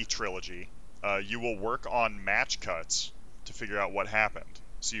movie trilogy. You will work on match cuts to figure out what happened.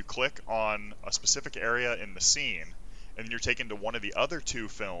 So you click on a specific area in the scene, and then you're taken to one of the other 2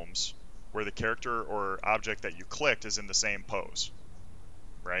 films where the character or object that you clicked is in the same pose.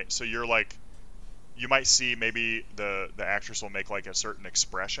 Right? So you're like, you might see maybe the actress will make like a certain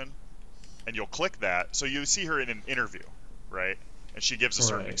expression, and you'll click that. So you see her in an interview, right? And she gives a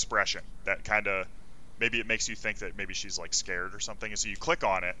certain Right. expression that kind of, maybe it makes you think that maybe she's like scared or something. And so you click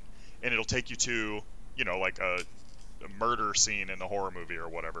on it, and it'll take you to, like a murder scene in the horror movie or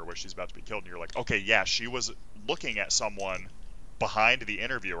whatever where she's about to be killed, and you're like, okay, yeah, she was looking at someone behind the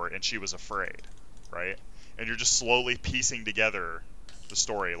interviewer and she was afraid, right? And you're just slowly piecing together the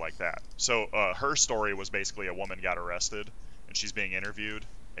story like that. So Her Story was basically a woman got arrested and she's being interviewed,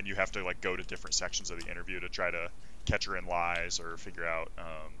 and you have to like go to different sections of the interview to try to catch her in lies or figure out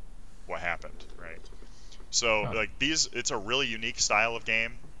what happened, right? So like it's a really unique style of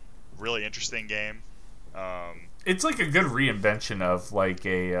game, really interesting game. It's like a good reinvention of like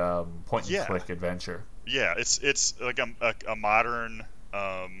a point and Yeah. click adventure. Yeah, it's like a modern,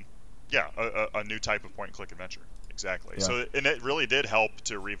 a new type of point and click adventure. Exactly. Yeah. So, and it really did help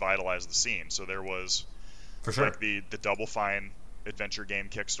to revitalize the scene. So there was For sure. like the Double Fine adventure game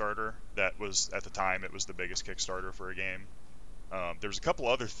Kickstarter that was, at the time, it was the biggest Kickstarter for a game. There was a couple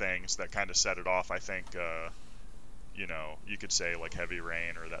other things that kind of set it off. I think you could say like Heavy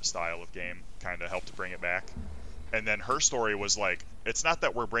Rain or that style of game kind of helped to bring it back. And then Her Story was like, it's not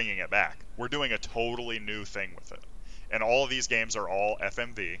that we're bringing it back. We're doing a totally new thing with it. And all of these games are all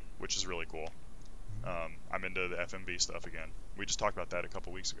FMV, which is really cool. I'm into the FMV stuff again. We just talked about that a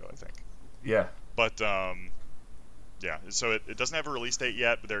couple weeks ago, I think. Yeah. But yeah, so it doesn't have a release date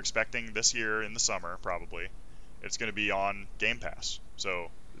yet, but they're expecting this year in the summer probably. It's going to be on Game Pass, so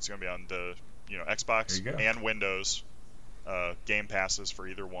it's going to be on the Xbox There you go. and Windows Game Passes for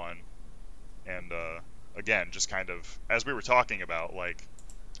either one. And again, just kind of as we were talking about, like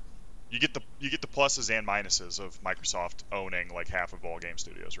you get the pluses and minuses of Microsoft owning like half of all game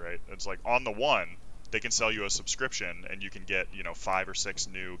studios, right? It's like on the one, they can sell you a subscription and you can get 5 or 6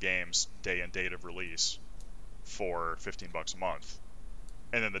 new games day and date of release for $15 a month.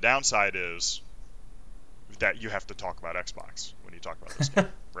 And then the downside is that you have to talk about Xbox when you talk about this game,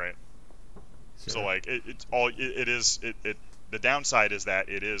 right? Sure. So like the downside is that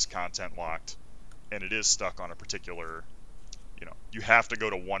it is content locked and it is stuck on a particular, you have to go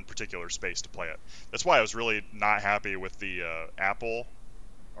to one particular space to play it. That's why I was really not happy with the Apple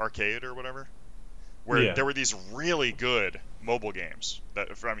Arcade or whatever, where there were these really good mobile games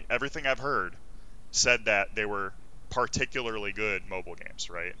that, from everything I've heard, said that they were particularly good mobile games,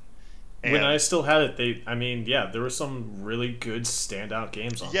 right? And when I still had it, there were some really good standout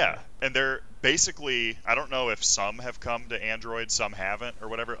games on there. And they're basically, I don't know if some have come to Android, some haven't, or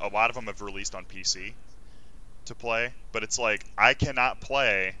whatever. A lot of them have released on PC to play, but it's like, I cannot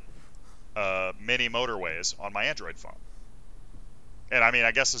play Mini Motorways on my Android phone. And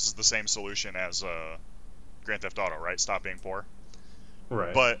I guess this is the same solution as Grand Theft Auto, right? Stop being poor.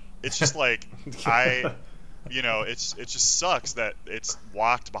 Right. But it's just like, it just sucks that it's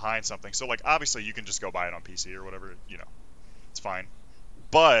locked behind something. So like, obviously you can just go buy it on PC or whatever, it's fine.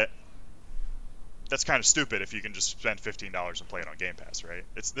 But that's kind of stupid if you can just spend $15 and play it on Game Pass, right?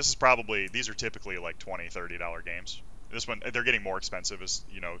 These are typically like $20, $30 games. This one, they're getting more expensive.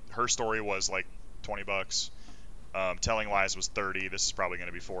 Her Story was like $20. Telling Lies was $30. This is probably going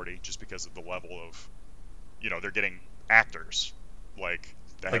to be $40 just because of the level of, they're getting actors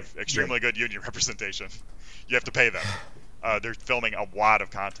that have extremely good union representation. You have to pay them. They're filming a lot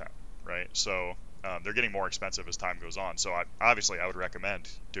of content, right? So they're getting more expensive as time goes on. So I would recommend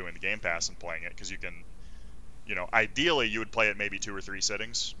doing the Game Pass and playing it because you can, ideally you would play it maybe 2 or 3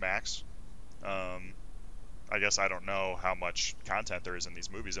 sittings max. I guess I don't know how much content there is in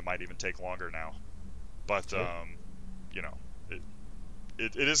these movies. It might even take longer now. But Sure.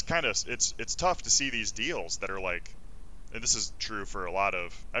 It is kind of it's tough to see these deals that are like, and this is true for a lot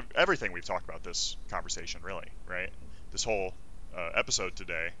of everything we've talked about this conversation, really, right? This whole episode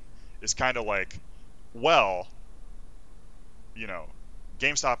today is kind of like, well,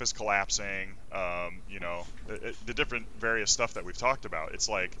 GameStop is collapsing, the different various stuff that we've talked about. It's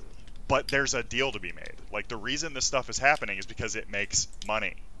like, but there's a deal to be made. Like, the reason this stuff is happening is because it makes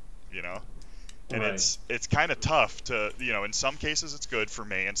money, And Right. it's kind of tough to, in some cases it's good for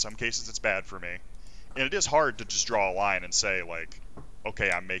me, in some cases it's bad for me. And it is hard to just draw a line and say, like,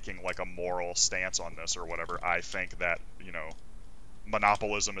 okay, I'm making like a moral stance on this or whatever. I think that,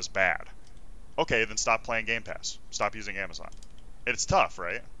 monopolism is bad. Okay, then stop playing Game Pass. Stop using Amazon. And it's tough,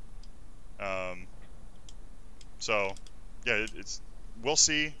 right? So, yeah, we'll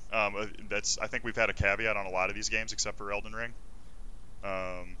see. I think we've had a caveat on a lot of these games except for Elden Ring.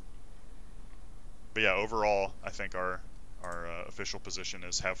 But yeah, overall, I think our official position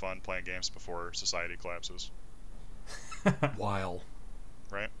is have fun playing games before society collapses. While.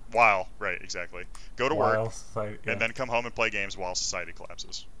 Right? Right, exactly. Go to work and then come home and play games while society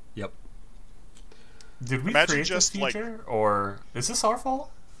collapses. Yep. Did we Imagine create just, this like- feature, or is this our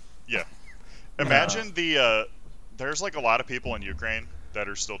fault? Yeah. Imagine there's like a lot of people in Ukraine that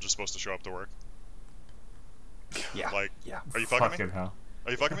are still just supposed to show up to work. Yeah. Like, yeah. are you fucking me? Fucking hell.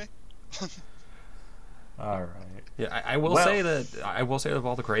 Are you fucking me? All right. Yeah, I will say that of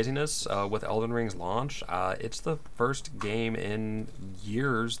all the craziness with Elden Ring's launch, it's the first game in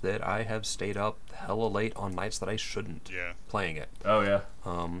years that I have stayed up hella late on nights that I shouldn't Yeah. playing it. Oh yeah.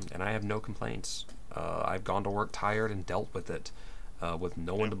 And I have no complaints. I've gone to work tired and dealt with it with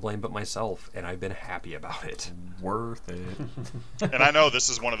no one to blame but myself, and I've been happy about it. Worth it. And I know this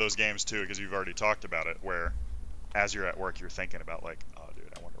is one of those games too, because you've already talked about it, where as you're at work, you're thinking about like, oh dude,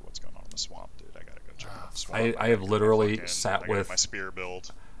 I wonder what's going on in the swamp, dude. I gotta go check out the swamp. I have literally I sat gotta with get my spear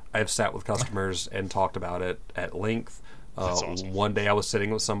build. I have sat with customers and talked about it at length. That's awesome. One day I was sitting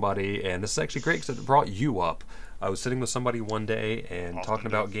with somebody, and this is actually great because it brought you up. I was sitting with somebody one day and Often talking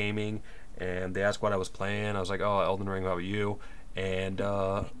do. about gaming, and they asked what I was playing. I was like, "Oh, Elden Ring. How about you?" And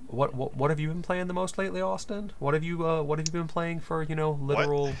what have you been playing the most lately, Austin? What have you been playing for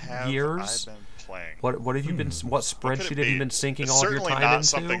literal What have years? I been playing? What have you been? What What could spreadsheet it have you be? been sinking It's all of your certainly time not into?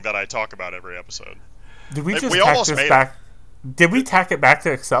 something that I talk about every episode. Did we Like, just we tack almost this made it. back? Did we tack it back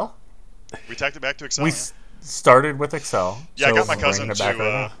to Excel? We tacked it back to Excel. We started with Excel. Yeah, I so got my bringing cousin it back right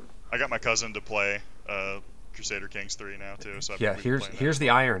to. now. I got my cousin to play Crusader Kings 3 now too. So Yeah, here's the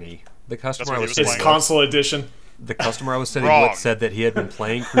irony. The customer what I he was was sitting It's playing. with, console edition. the customer I was sitting Wrong. with said that he had been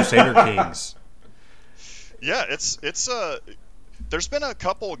playing Crusader Kings. Yeah, it's there's been a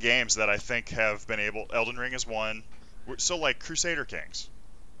couple games that I think have been able. Elden Ring is one. So like Crusader Kings,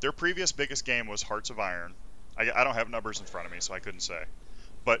 their previous biggest game was Hearts of Iron. I don't have numbers in front of me, so I couldn't say.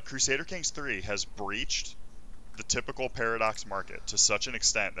 But Crusader Kings 3 has breached the typical Paradox market to such an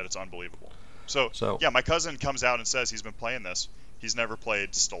extent that it's unbelievable. So yeah, my cousin comes out and says he's been playing this. He's never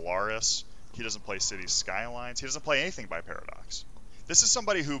played Stellaris. He doesn't play Cities Skylines. He doesn't play anything by Paradox. This is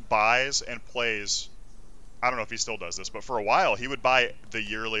somebody who buys and plays. I don't know if he still does this, but for a while he would buy the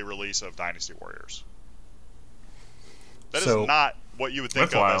yearly release of Dynasty Warriors. That So- is not what you would think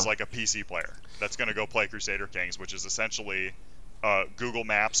That's of wild. as like a PC player that's going to go play Crusader Kings, which is essentially Google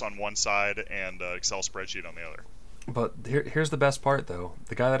Maps on one side and Excel spreadsheet on the other. But here's the best part, though.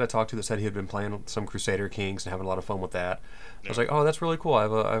 The guy that I talked to that said he had been playing some Crusader Kings and having a lot of fun with that. I was like, oh, that's really cool. I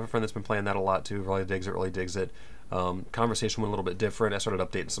have a friend that's been playing that a lot, too. Really digs it. Conversation went a little bit different. I started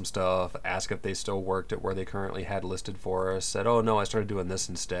updating some stuff, asked if they still worked at where they currently had listed for us. Said, oh, no, I started doing this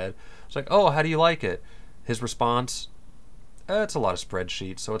instead. I was like, oh, how do you like it? His response, it's a lot of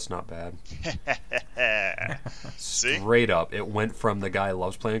spreadsheets, so it's not bad. See? Straight up, it went from the guy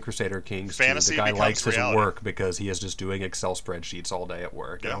loves playing Crusader Kings Fantasy to the guy becomes likes his reality. work because he is just doing Excel spreadsheets all day at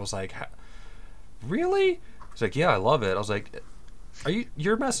work. And Yeah. I was like, really? He's like, yeah, I love it. I was like,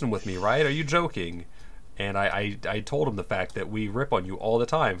 you're messing with me, right? Are you joking? And I told him the fact that we rip on you all the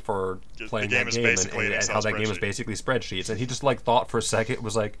time for The playing game that is game and, basically an and Excel how that game is spreadsheet. basically spreadsheets. And he just like thought for a second,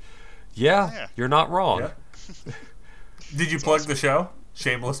 was like, yeah, Yeah. you're not wrong. Yeah. Did you plug the show?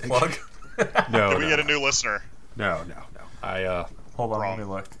 Shameless plug. No, Did we no, get a new listener? no. Hold on, Wrong. let me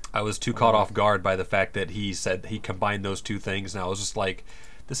look. I was too caught off guard by the fact that he said he combined those two things, and I was just like,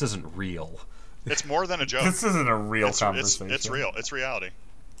 this isn't real. It's more than a joke. This isn't a real it's conversation. real. It's reality.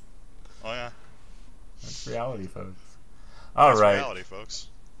 Oh yeah. That's reality, folks. All That's right. reality, folks.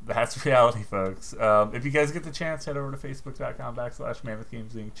 That's reality, folks. If you guys get the chance, head over to facebook.com/Mammoth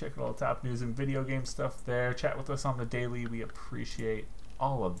Games Inc. Check out all the top news and video game stuff there. Chat with us on the daily. We appreciate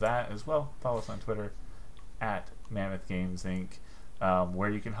all of that as well. Follow us on Twitter at Mammoth Games Inc.,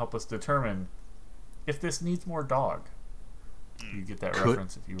 where you can help us determine if this needs more dog. You get that Could-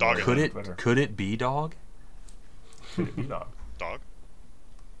 reference if you Dog roll it. Could on it Twitter. could it be dog? Could it be dog? Dog.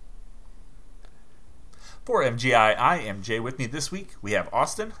 For MGI, I am Jay. With me this week, we have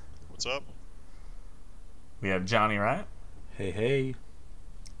Austin. What's up? We have Johnny Riot. Hey.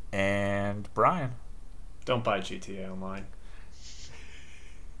 And Brian. Don't buy GTA Online.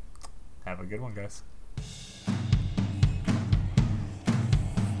 Have a good one, guys.